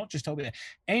travel, or not just old,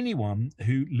 anyone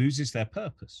who loses their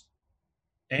purpose,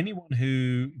 anyone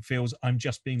who feels I'm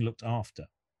just being looked after.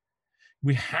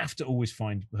 We have to always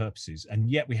find purposes, and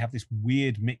yet we have this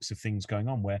weird mix of things going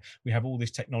on where we have all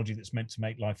this technology that's meant to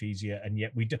make life easier, and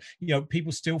yet we do, you know,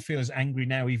 people still feel as angry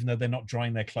now even though they're not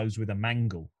drying their clothes with a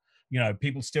mangle. You know,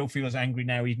 people still feel as angry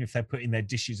now even if they're putting their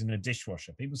dishes in a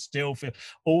dishwasher. People still feel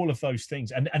all of those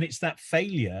things, and it's that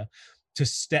failure to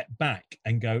step back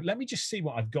and go, let me just see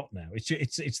what I've got now.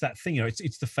 It's that thing, you know,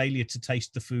 it's the failure to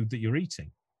taste the food that you're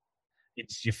eating.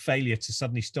 It's your failure to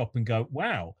suddenly stop and go,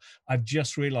 wow, I've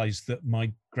just realized that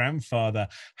my grandfather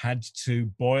had to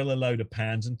boil a load of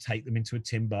pans and take them into a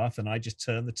tin bath, and I just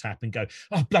turn the tap and go,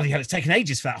 oh, bloody hell, it's taken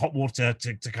ages for that hot water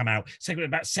to come out. It's taken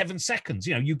about 7 seconds.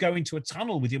 You know, you go into a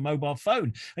tunnel with your mobile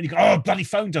phone and you go, oh, bloody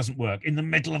phone doesn't work in the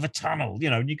middle of a tunnel, you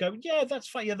know, and you go, yeah, that's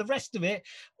fine. Yeah, the rest of it,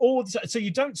 so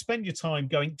you don't spend your time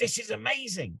going, this is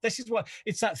amazing. This is what,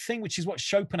 it's that thing, which is what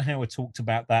Schopenhauer talked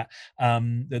about, that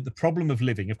the problem of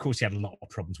living. Of course, he had a lot of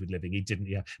problems with living. He didn't,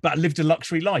 yeah, but lived a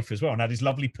luxury life as well, and had his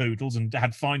lovely poodles and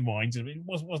had fine wines, and it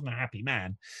wasn't a happy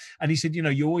man. And he said, you know,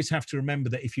 you always have to remember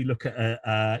that if you look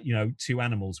at you know, two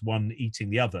animals, one eating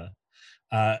the other,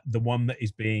 the one that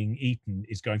is being eaten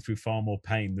is going through far more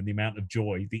pain than the amount of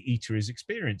joy the eater is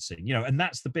experiencing. You know, and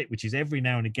that's the bit which is every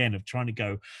now and again of trying to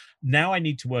go, now I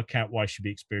need to work out why I should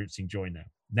be experiencing joy now.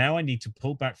 Now I need to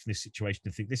pull back from this situation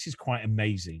and think, this is quite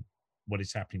amazing what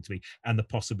is happening to me and the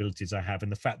possibilities I have.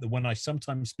 And the fact that when I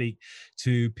sometimes speak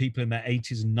to people in their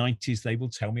 80s and 90s, they will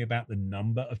tell me about the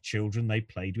number of children they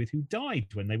played with who died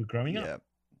when they were growing up.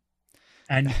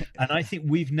 And I think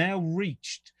we've now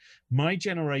reached, my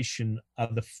generation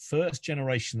are the first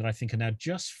generation that I think are now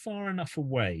just far enough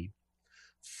away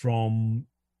from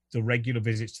the regular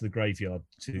visits to the graveyard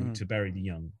to bury the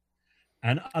young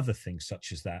and other things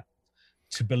such as that,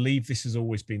 to believe this has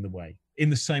always been the way. In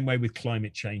the same way with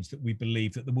climate change, that we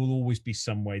believe that there will always be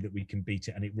some way that we can beat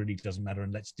it, and it really doesn't matter,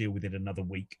 and let's deal with it another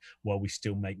week while we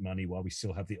still make money, while we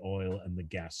still have the oil and the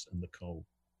gas and the coal.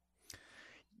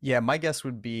 Yeah, my guess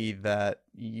would be that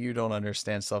you don't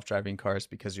understand self-driving cars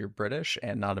because you're British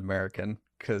and not American.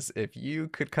 Because if you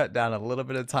could cut down a little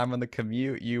bit of time on the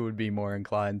commute, you would be more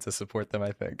inclined to support them,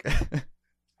 I think.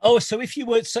 Oh, so if you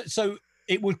were, so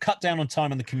it would cut down on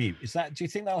time on the commute. Is that, do you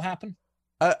think that'll happen?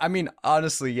 I mean,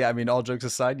 honestly, yeah. I mean, all jokes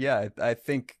aside, yeah, I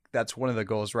think that's one of the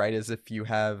goals, right? Is if you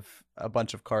have a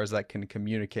bunch of cars that can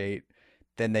communicate,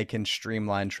 then they can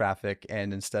streamline traffic,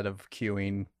 and instead of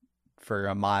queuing for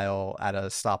a mile at a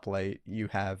stoplight, you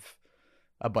have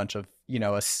a bunch of, you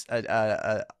know,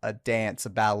 a dance,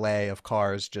 a ballet of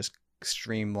cars just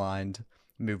streamlined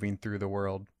moving through the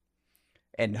world,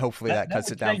 and hopefully that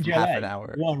cuts it down from half an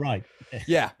hour. Well, right.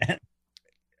 Yeah.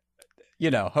 You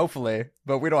know, hopefully,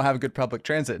 but we don't have good public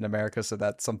transit in America, so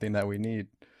that's something that we need.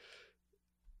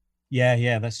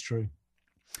 Yeah, that's true.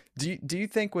 Do you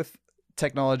think with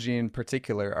technology in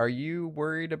particular, are you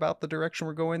worried about the direction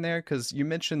we're going there? Because you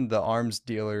mentioned the arms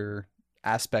dealer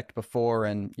aspect before,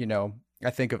 and, you know,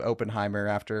 I think of Oppenheimer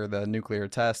after the nuclear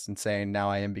test and saying, now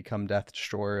I am become death,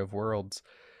 destroyer of worlds.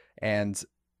 And,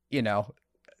 you know,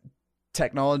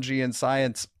 technology and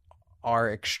science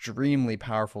are extremely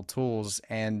powerful tools,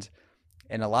 and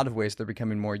in a lot of ways, they're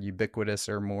becoming more ubiquitous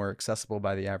or more accessible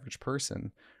by the average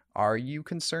person. Are you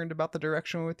concerned about the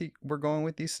direction we're going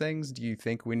with these things? Do you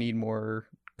think we need more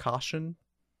caution?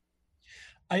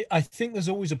 I think there's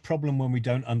always a problem when we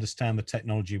don't understand the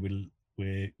technology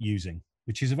we're using,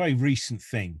 which is a very recent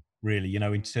thing, really, you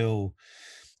know, until,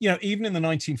 you know, even in the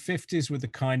 1950s with the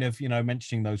kind of, you know,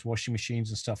 mentioning those washing machines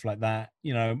and stuff like that,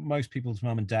 you know, most people's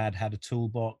mum and dad had a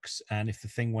toolbox, and if the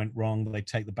thing went wrong, they'd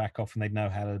take the back off and they'd know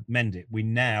how to mend it. We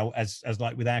now, as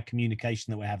like with our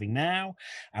communication that we're having now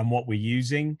and what we're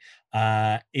using,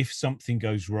 if something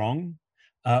goes wrong,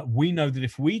 we know that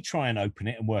if we try and open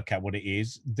it and work out what it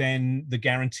is, then the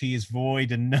guarantee is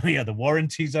void, and yeah, the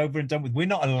warranty's over and done with. We're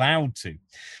not allowed to.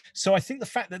 So I think the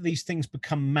fact that these things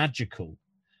become magical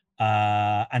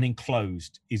and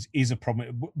enclosed is a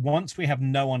problem. Once we have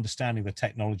no understanding of the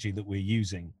technology that we're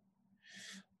using,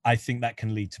 I think that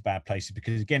can lead to bad places,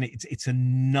 because again, it's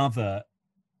another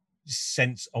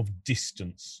sense of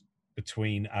distance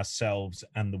between ourselves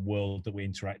and the world that we're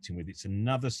interacting with. It's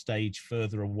another stage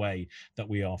further away that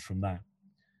we are from that.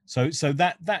 So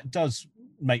that does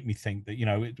make me think that,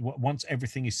 once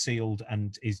everything is sealed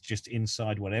and is just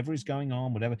inside whatever is going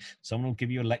on, whatever, someone will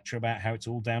give you a lecture about how it's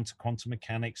all down to quantum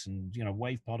mechanics and,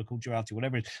 wave particle duality,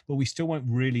 whatever it is, but we still won't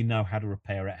really know how to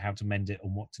repair it, how to mend it,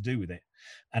 and what to do with it.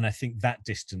 And I think that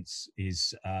distance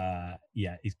is,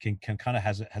 it can kind of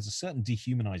has a certain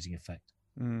dehumanizing effect.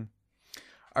 Mm.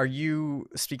 Are you,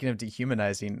 speaking of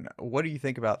dehumanizing, what do you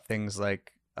think about things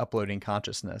like uploading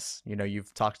consciousness?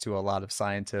 You've talked to a lot of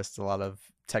scientists, a lot of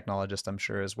technologists, I'm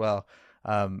sure, as well.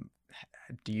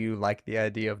 Do you like the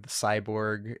idea of the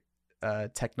cyborg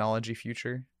technology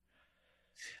future?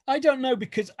 I don't know,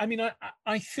 because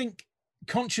I think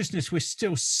consciousness, we're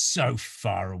still so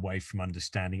far away from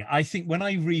understanding it. I think when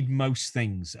I read most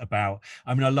things about,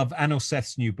 I love Anil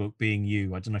Seth's new book, Being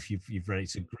You. I don't know if you've read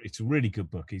it. It's a really good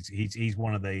book. He's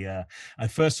one of the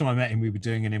first time I met him, we were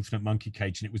doing an Infinite Monkey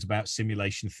Cage, and it was about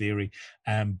simulation theory,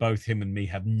 and both him and me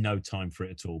have no time for it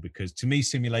at all, because to me,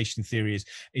 simulation theory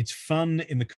it's fun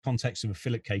in the context of a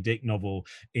Philip K. Dick novel.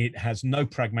 It has no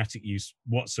pragmatic use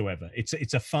whatsoever.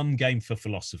 It's a fun game for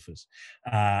philosophers,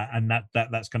 and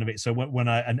that's kind of it. So when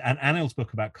and Anil's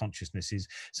book about consciousness is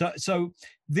so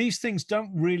these things don't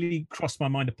really cross my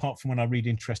mind, apart from when I read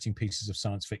interesting pieces of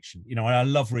science fiction. I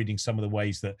love reading some of the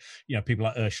ways that people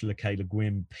like Ursula K. Le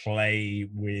Guin play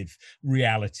with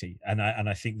reality, and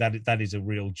I think that is a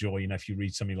real joy. If you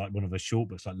read something like one of the short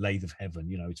books like Lathe of Heaven,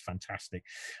 it's fantastic.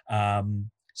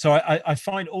 So I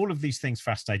find all of these things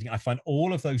fascinating. I find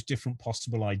all of those different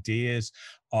possible ideas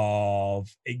of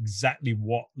exactly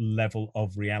what level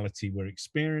of reality we're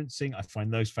experiencing. I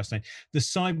find those fascinating. The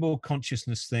cyborg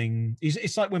consciousness thing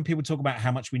it's like when people talk about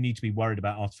how much we need to be worried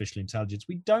about artificial intelligence.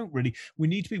 We don't really. We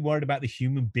need to be worried about the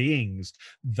human beings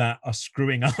that are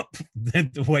screwing up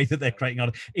the way that they're creating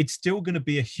art. It's still going to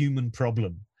be a human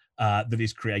problem that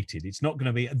is created. It's not going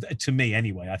to be, to me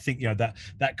anyway. I think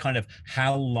that kind of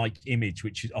HAL-like image,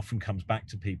 which often comes back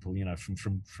to people,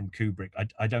 from Kubrick,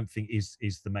 I don't think is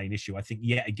the main issue. I think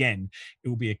yet again it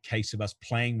will be a case of us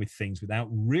playing with things without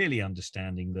really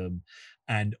understanding them,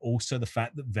 and also the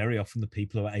fact that very often the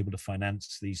people who are able to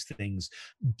finance these things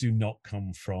do not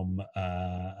come from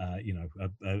a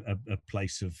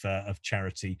place of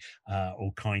charity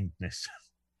or kindness.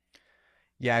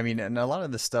 Yeah, and a lot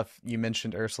of the stuff you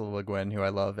mentioned, Ursula Le Guin, who I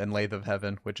love, and Lathe of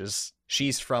Heaven,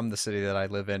 she's from the city that I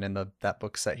live in, and that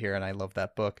book's set here, and I love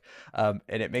that book. And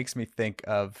it makes me think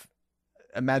of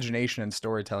imagination and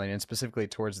storytelling, and specifically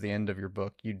towards the end of your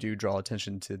book, you do draw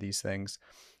attention to these things.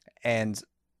 And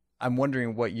I'm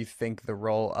wondering what you think the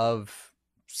role of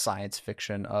science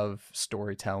fiction, of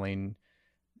storytelling,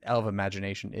 of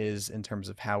imagination is in terms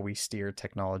of how we steer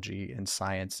technology and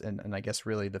science, and I guess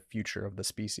really the future of the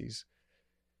species.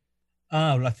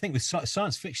 Well, I think with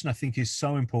science fiction, I think is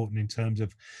so important in terms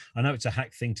of, I know it's a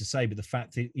hack thing to say, but the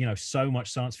fact that, so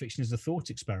much science fiction is a thought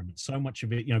experiment. So much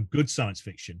of it, good science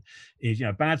fiction is,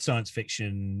 bad science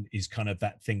fiction is kind of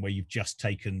that thing where you've just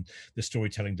taken the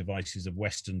storytelling devices of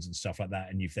Westerns and stuff like that,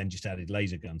 and you've then just added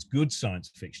laser guns. Good science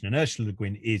fiction, and Ursula Le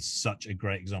Guin is such a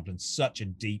great example, and such a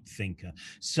deep thinker,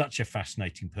 such a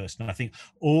fascinating person. I think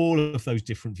all of those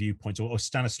different viewpoints, or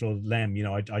Stanislaw Lem,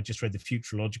 I just read the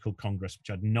Futurological Congress, which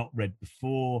I'd not read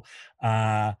before.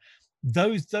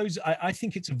 Those I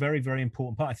think it's a very, very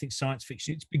important part. I think science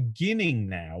fiction, it's beginning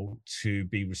now to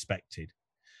be respected.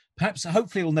 Perhaps,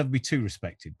 hopefully, it'll never be too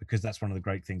respected, because that's one of the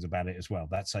great things about it as well.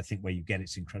 That's, I think, where you get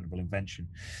its incredible invention.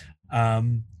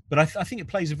 But I think it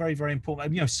plays a very, very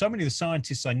important. So many of the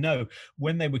scientists I know,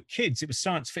 when they were kids, it was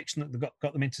science fiction that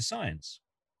got them into science.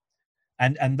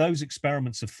 And those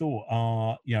experiments of thought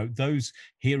are, those,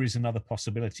 here is another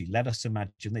possibility. Let us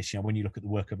imagine this. When you look at the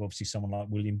work of obviously someone like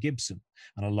William Gibson,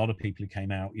 and a lot of people who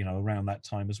came out, around that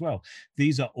time as well.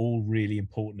 These are all really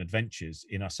important adventures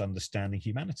in us understanding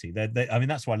humanity.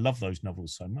 That's why I love those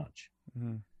novels so much.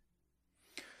 Mm-hmm.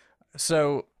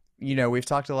 So, we've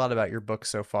talked a lot about your book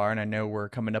so far, and I know we're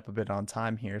coming up a bit on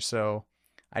time here. So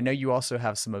I know you also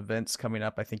have some events coming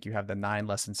up. I think you have the 9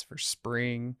 lessons for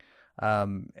spring.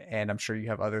 And I'm sure you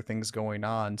have other things going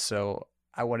on. So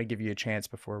I want to give you a chance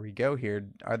before we go here.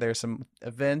 Are there some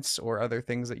events or other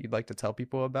things that you'd like to tell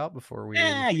people about before we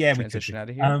transition out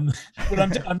of here? Well,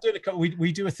 I'm doing a couple.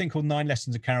 We do a thing called 9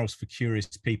 Lessons and Carols for Curious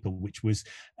People, which was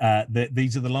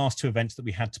these are the last 2 events that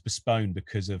we had to postpone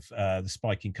because of the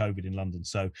spike in COVID in London.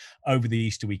 So over the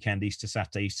Easter weekend, Easter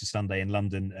Saturday, Easter Sunday in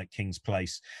London at King's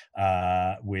Place,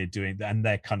 we're doing, and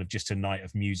they're kind of just a night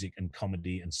of music and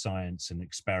comedy and science and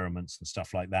experiments and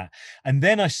stuff like that. And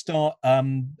then I start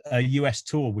a US first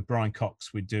tour with Brian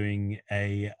Cox. We're doing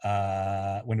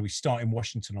when we start in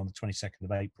Washington on the 22nd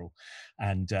of April,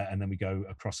 and then we go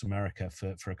across America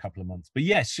for a couple of months. But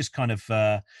yeah, it's just kind of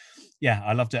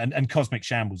I loved it, and Cosmic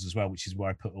Shambles as well, which is where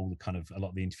I put all the kind of a lot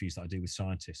of the interviews that I do with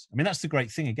scientists. I mean, that's the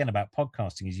great thing again about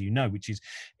podcasting, as you know, which is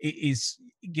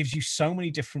it gives you so many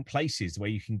different places where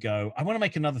you can go. I want to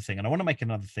make another thing, and I want to make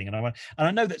another thing, and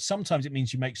I know that sometimes it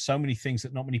means you make so many things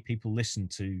that not many people listen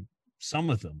to some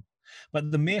of them.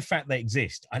 But the mere fact they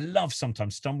exist, I love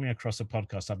sometimes stumbling across a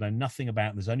podcast I've known nothing about.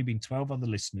 And there's only been 12 other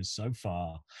listeners so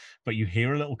far, but you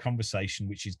hear a little conversation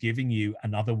which is giving you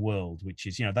another world, which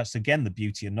is, that's again the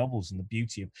beauty of novels and the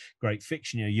beauty of great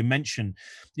fiction. You mentioned,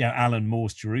 Alan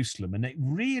Moore's Jerusalem, and it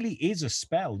really is a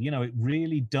spell. It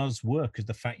really does work, as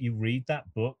the fact you read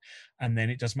that book, and then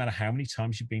it doesn't matter how many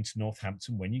times you've been to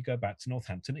Northampton. When you go back to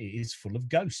Northampton, it is full of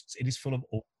ghosts. It is full of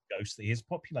all ghosts that he has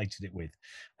populated it with,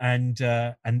 and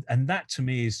that to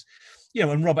me is,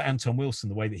 and Robert Anton Wilson,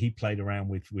 the way that he played around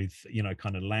with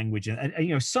kind of language,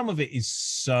 and some of it is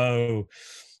so,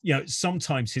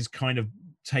 sometimes his kind of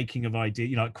taking of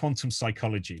idea, like quantum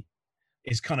psychology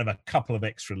is kind of a couple of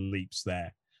extra leaps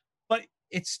there, but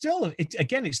it's still,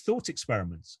 it's thought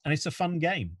experiments, and it's a fun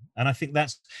game. And I think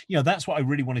that's what I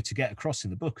really wanted to get across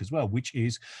in the book as well, which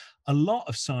is a lot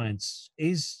of science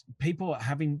is people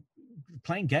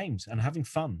playing games and having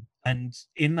fun, and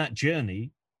in that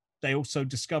journey they also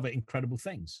discover incredible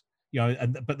things,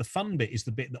 but the fun bit is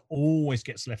the bit that always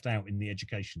gets left out in the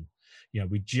education.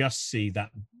 We just see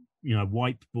that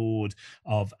whiteboard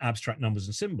of abstract numbers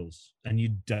and symbols, and you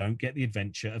don't get the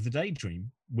adventure of the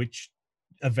daydream, which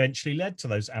eventually led to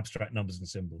those abstract numbers and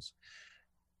symbols.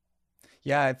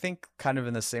 Yeah, I think kind of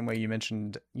in the same way you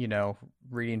mentioned,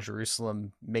 reading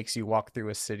Jerusalem makes you walk through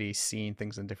a city, seeing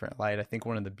things in different light. I think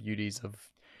one of the beauties of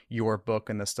your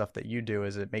book and the stuff that you do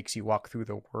is it makes you walk through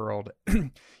the world,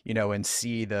 and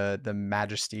see the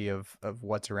majesty of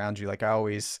what's around you. Like I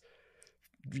always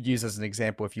use as an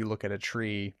example, if you look at a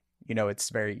tree, it's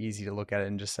very easy to look at it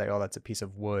and just say, oh, that's a piece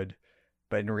of wood.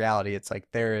 But in reality, it's like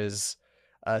there is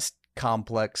a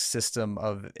complex system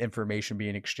of information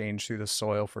being exchanged through the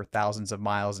soil for thousands of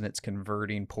miles, and it's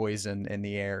converting poison in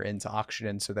the air into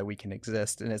oxygen so that we can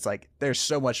exist. And it's like there's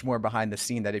so much more behind the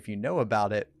scene that if you know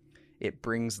about it, it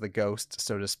brings the ghost,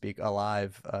 so to speak,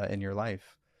 alive in your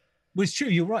life. Well, it's true.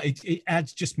 You're right. It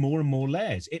adds just more and more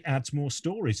layers. It adds more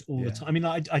stories all the time. I mean,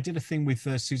 I did a thing with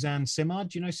Suzanne Simard.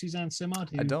 Do you know Suzanne Simard?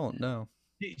 I don't know.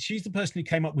 She's the person who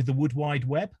came up with the Wood Wide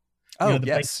Web. Oh,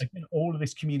 yes. All of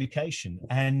this communication,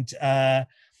 and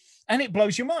it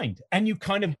blows your mind, and you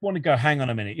kind of want to go, hang on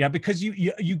a minute, because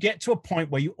you get to a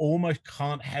point where you almost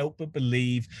can't help but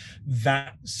believe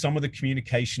that some of the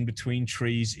communication between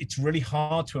trees, it's really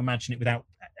hard to imagine it without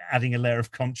adding a layer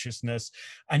of consciousness,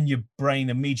 and your brain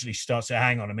immediately starts to,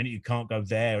 hang on a minute, you can't go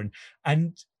there,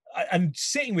 and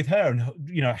sitting with her, and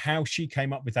how she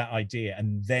came up with that idea,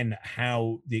 and then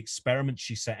how the experiment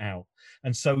she set out.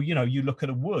 And so you look at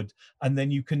a wood, and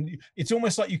then it's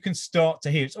almost like you can start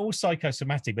to hear, it's all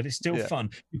psychosomatic, but it's still fun.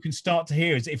 You can start to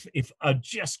hear as if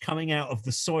just coming out of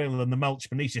the soil and the mulch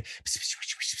beneath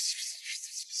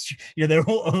you, they're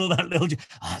all that little,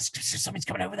 something's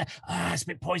coming over there, it's a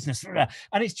bit poisonous,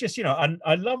 and it's just, and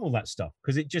I love all that stuff,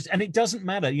 because it doesn't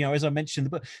matter, as I mentioned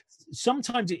in the book,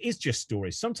 sometimes it is just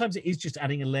stories, sometimes it is just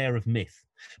adding a layer of myth,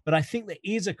 but I think there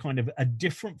is a kind of a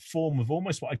different form of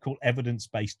almost what I call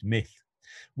evidence-based myth,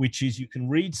 which is, you can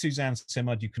read Suzanne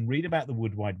Simard, you can read about the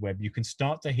Wood Wide Web, you can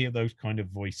start to hear those kind of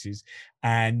voices,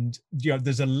 and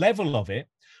there's a level of it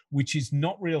which is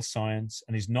not real science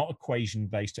and is not equation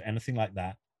based or anything like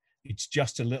that. It's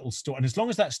just a little story, and as long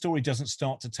as that story doesn't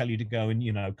start to tell you to go and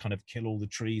kind of kill all the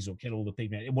trees or kill all the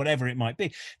people, whatever it might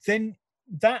be, then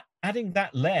that adding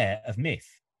that layer of myth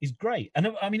is great.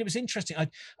 And I mean, it was interesting.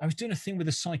 I was doing a thing with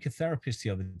a psychotherapist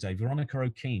the other day, Veronica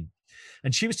O'Keefe,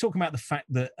 and she was talking about the fact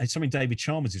that something David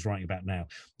Chalmers is writing about now,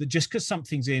 that just because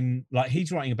something's in, like,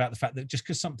 he's writing about the fact that just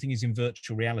because something is in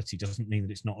virtual reality doesn't mean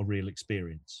that it's not a real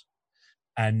experience.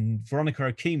 And Veronica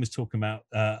O'Keefe was talking about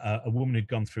a woman who'd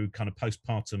gone through kind of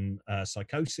postpartum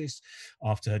psychosis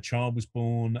after her child was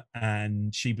born,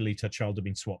 and she believed her child had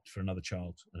been swapped for another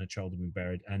child, and her child had been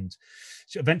buried. And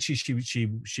so eventually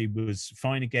she was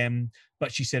fine again,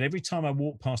 but she said, every time I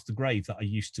walk past the grave that I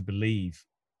used to believe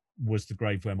was the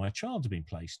grave where my child had been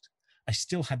placed, I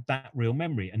still had that real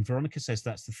memory. And Veronica says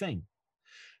that's the thing.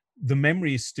 The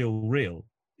memory is still real,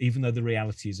 even though the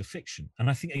reality is a fiction. And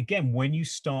I think, again, when you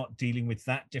start dealing with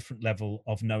that different level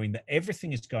of knowing that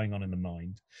everything is going on in the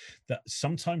mind, that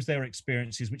sometimes there are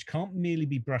experiences which can't merely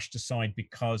be brushed aside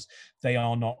because they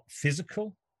are not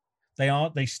physical,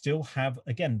 they still have,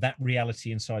 again, that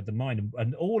reality inside the mind,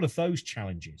 and all of those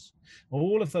challenges,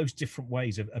 all of those different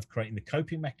ways of creating the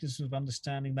coping mechanisms, of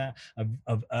understanding that,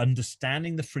 of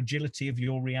understanding the fragility of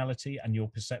your reality and your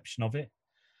perception of it.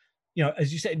 You know,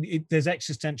 as you said, there's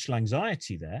existential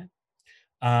anxiety there,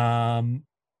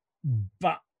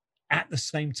 but at the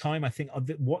same time, I think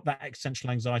what that existential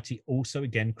anxiety also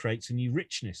again creates a new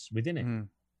richness within it.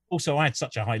 Also, I had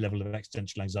such a high level of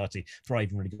existential anxiety before I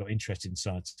even really got interested in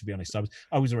science, to be honest.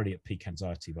 I was already at peak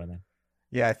anxiety by then.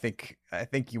 Yeah, I think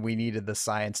we needed the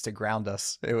science to ground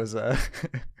us. It was a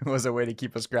it was a way to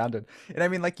keep us grounded. And I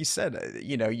mean, like you said,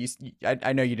 you know,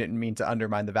 I know you didn't mean to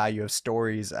undermine the value of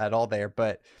stories at all there,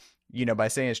 but you know, by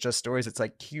saying it's just stories, it's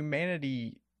like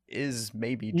humanity is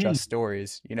maybe just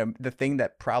stories. You know, the thing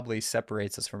that probably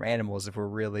separates us from animals, if we're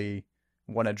really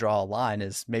want to draw a line,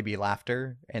 is maybe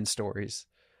laughter and stories.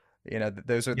 You know,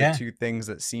 those are the two things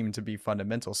that seem to be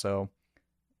fundamental. So,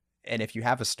 and if you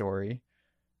have a story,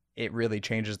 it really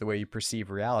changes the way you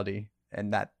perceive reality,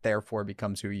 and that therefore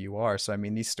becomes who you are. So, I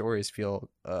mean, these stories feel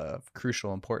of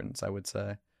crucial importance, I would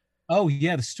say. Oh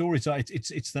yeah, the stories are,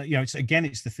 it's that, you know,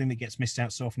 it's the thing that gets missed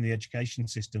out so often in the education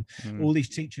system. All these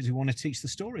teachers who want to teach the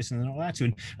stories and they're not allowed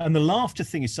to. And the laughter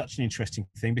thing is such an interesting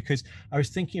thing, because I was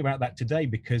thinking about that today,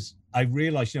 because I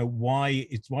realized, you know, why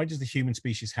does the human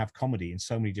species have comedy in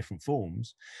so many different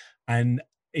forms? And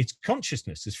it's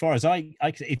consciousness, as far as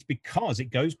it's because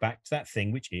it goes back to that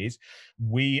thing, which is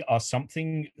we are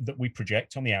something that we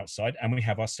project on the outside and we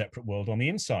have our separate world on the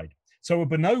inside. So a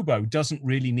bonobo doesn't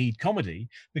really need comedy,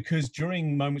 because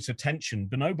during moments of tension,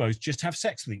 bonobos just have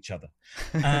sex with each other.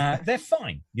 They're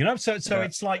fine, you know? So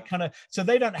it's like so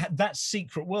they don't have that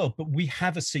secret world, but we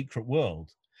have a secret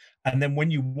world. And then when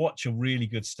you watch a really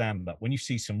good stand-up, when you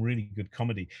see some really good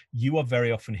comedy, you are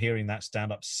very often hearing that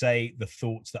stand-up say the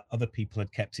thoughts that other people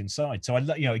had kept inside. So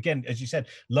you know, again, as you said,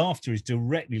 laughter is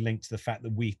directly linked to the fact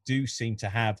that we do seem to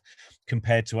have,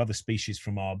 compared to other species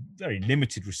from our very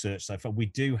limited research so far, we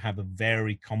do have a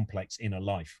very complex inner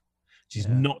life, which is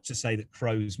not to say that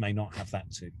crows may not have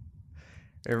that too.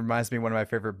 It reminds me, one of my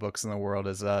favorite books in the world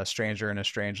is "Stranger in a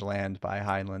Strange Land" by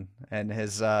Heinlein, and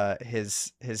his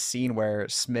scene where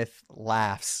Smith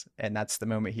laughs, and that's the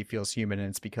moment he feels human, and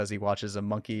it's because he watches a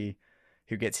monkey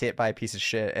who gets hit by a piece of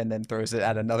shit and then throws it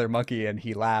at another monkey, and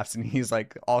he laughs, and he's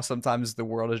like, sometimes the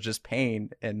world is just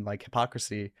pain and like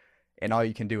hypocrisy, and all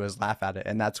you can do is laugh at it,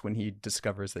 and that's when he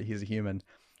discovers that he's a human,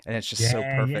 and it's just so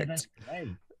perfect. Yeah, that's great.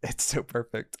 It's so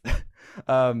perfect.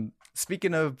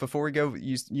 Speaking of, before we go,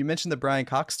 you mentioned the Brian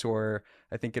Cox tour,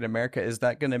 I think, in America. Is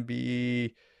that going to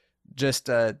be just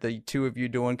the two of you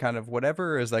doing kind of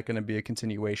whatever, or is that going to be a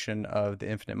continuation of the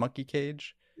Infinite Monkey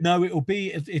Cage? No, it'll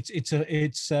be,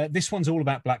 this one's all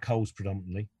about black holes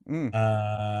predominantly.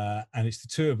 And it's the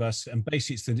two of us, and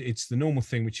basically it's the normal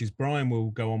thing, which is Brian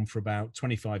will go on for about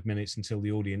 25 minutes until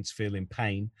the audience feel in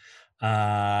pain.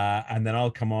 And then I'll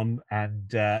come on, and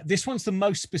this one's the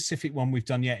most specific one we've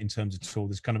done yet in terms of tour.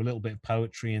 There's kind of a little bit of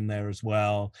poetry in there as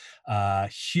well,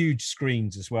 huge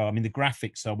screens as well. I mean, the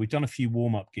graphics we've done a few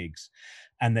warm-up gigs,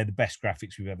 and they're the best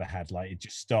graphics we've ever had. Like, it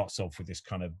just starts off with this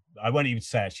kind of, I won't even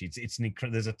say actually,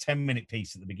 there's a 10-minute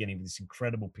piece at the beginning with this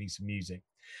incredible piece of music.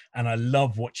 And I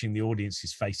love watching the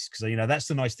audience's faces, because, you know, that's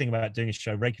the nice thing about doing a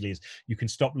show regularly, is you can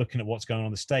stop looking at what's going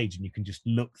on the stage and you can just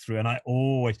look through. And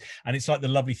and it's like the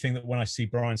lovely thing that when I see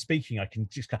Brian speaking, I can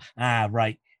just go,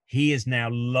 right, he has now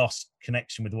lost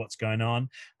connection with what's going on,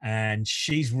 and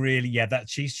she's really,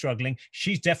 she's struggling.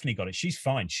 She's definitely got it. She's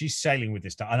fine. She's sailing with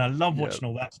this stuff, and I love watching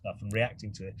all that stuff and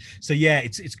reacting to it. So yeah,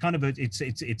 it's kind of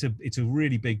it's a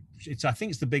really big. I think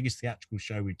it's the biggest theatrical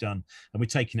show we've done, and we're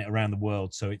taking it around the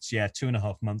world. So it's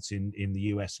 2.5 months in the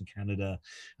US and Canada,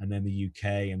 and then the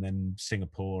UK, and then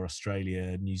Singapore,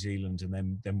 Australia, New Zealand,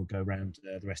 and then we'll go around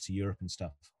the rest of Europe and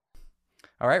stuff.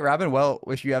 All right, Robin. Well,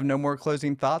 if you have no more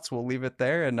closing thoughts, we'll leave it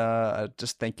there, and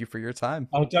just thank you for your time.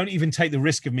 Oh, don't even take the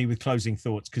risk of me with closing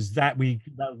thoughts, because that'll be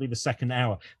the second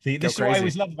hour. This is what I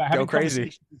always love about having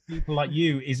conversations with people like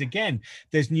you, is, again,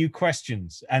 there's new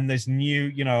questions, and there's new,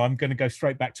 you know, I'm going to go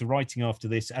straight back to writing after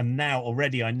this, and now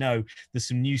already I know there's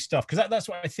some new stuff, because that's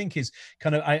what I think is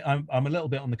kind of, I'm a little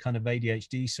bit on the kind of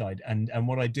ADHD side, and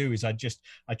what I do is I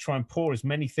try and pour as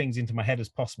many things into my head as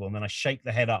possible, and then I shake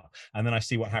the head up, and then I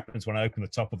see what happens when I open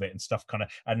the top of it and stuff kind of,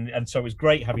 and so it was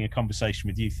great having a conversation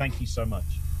with you. Thank you so much.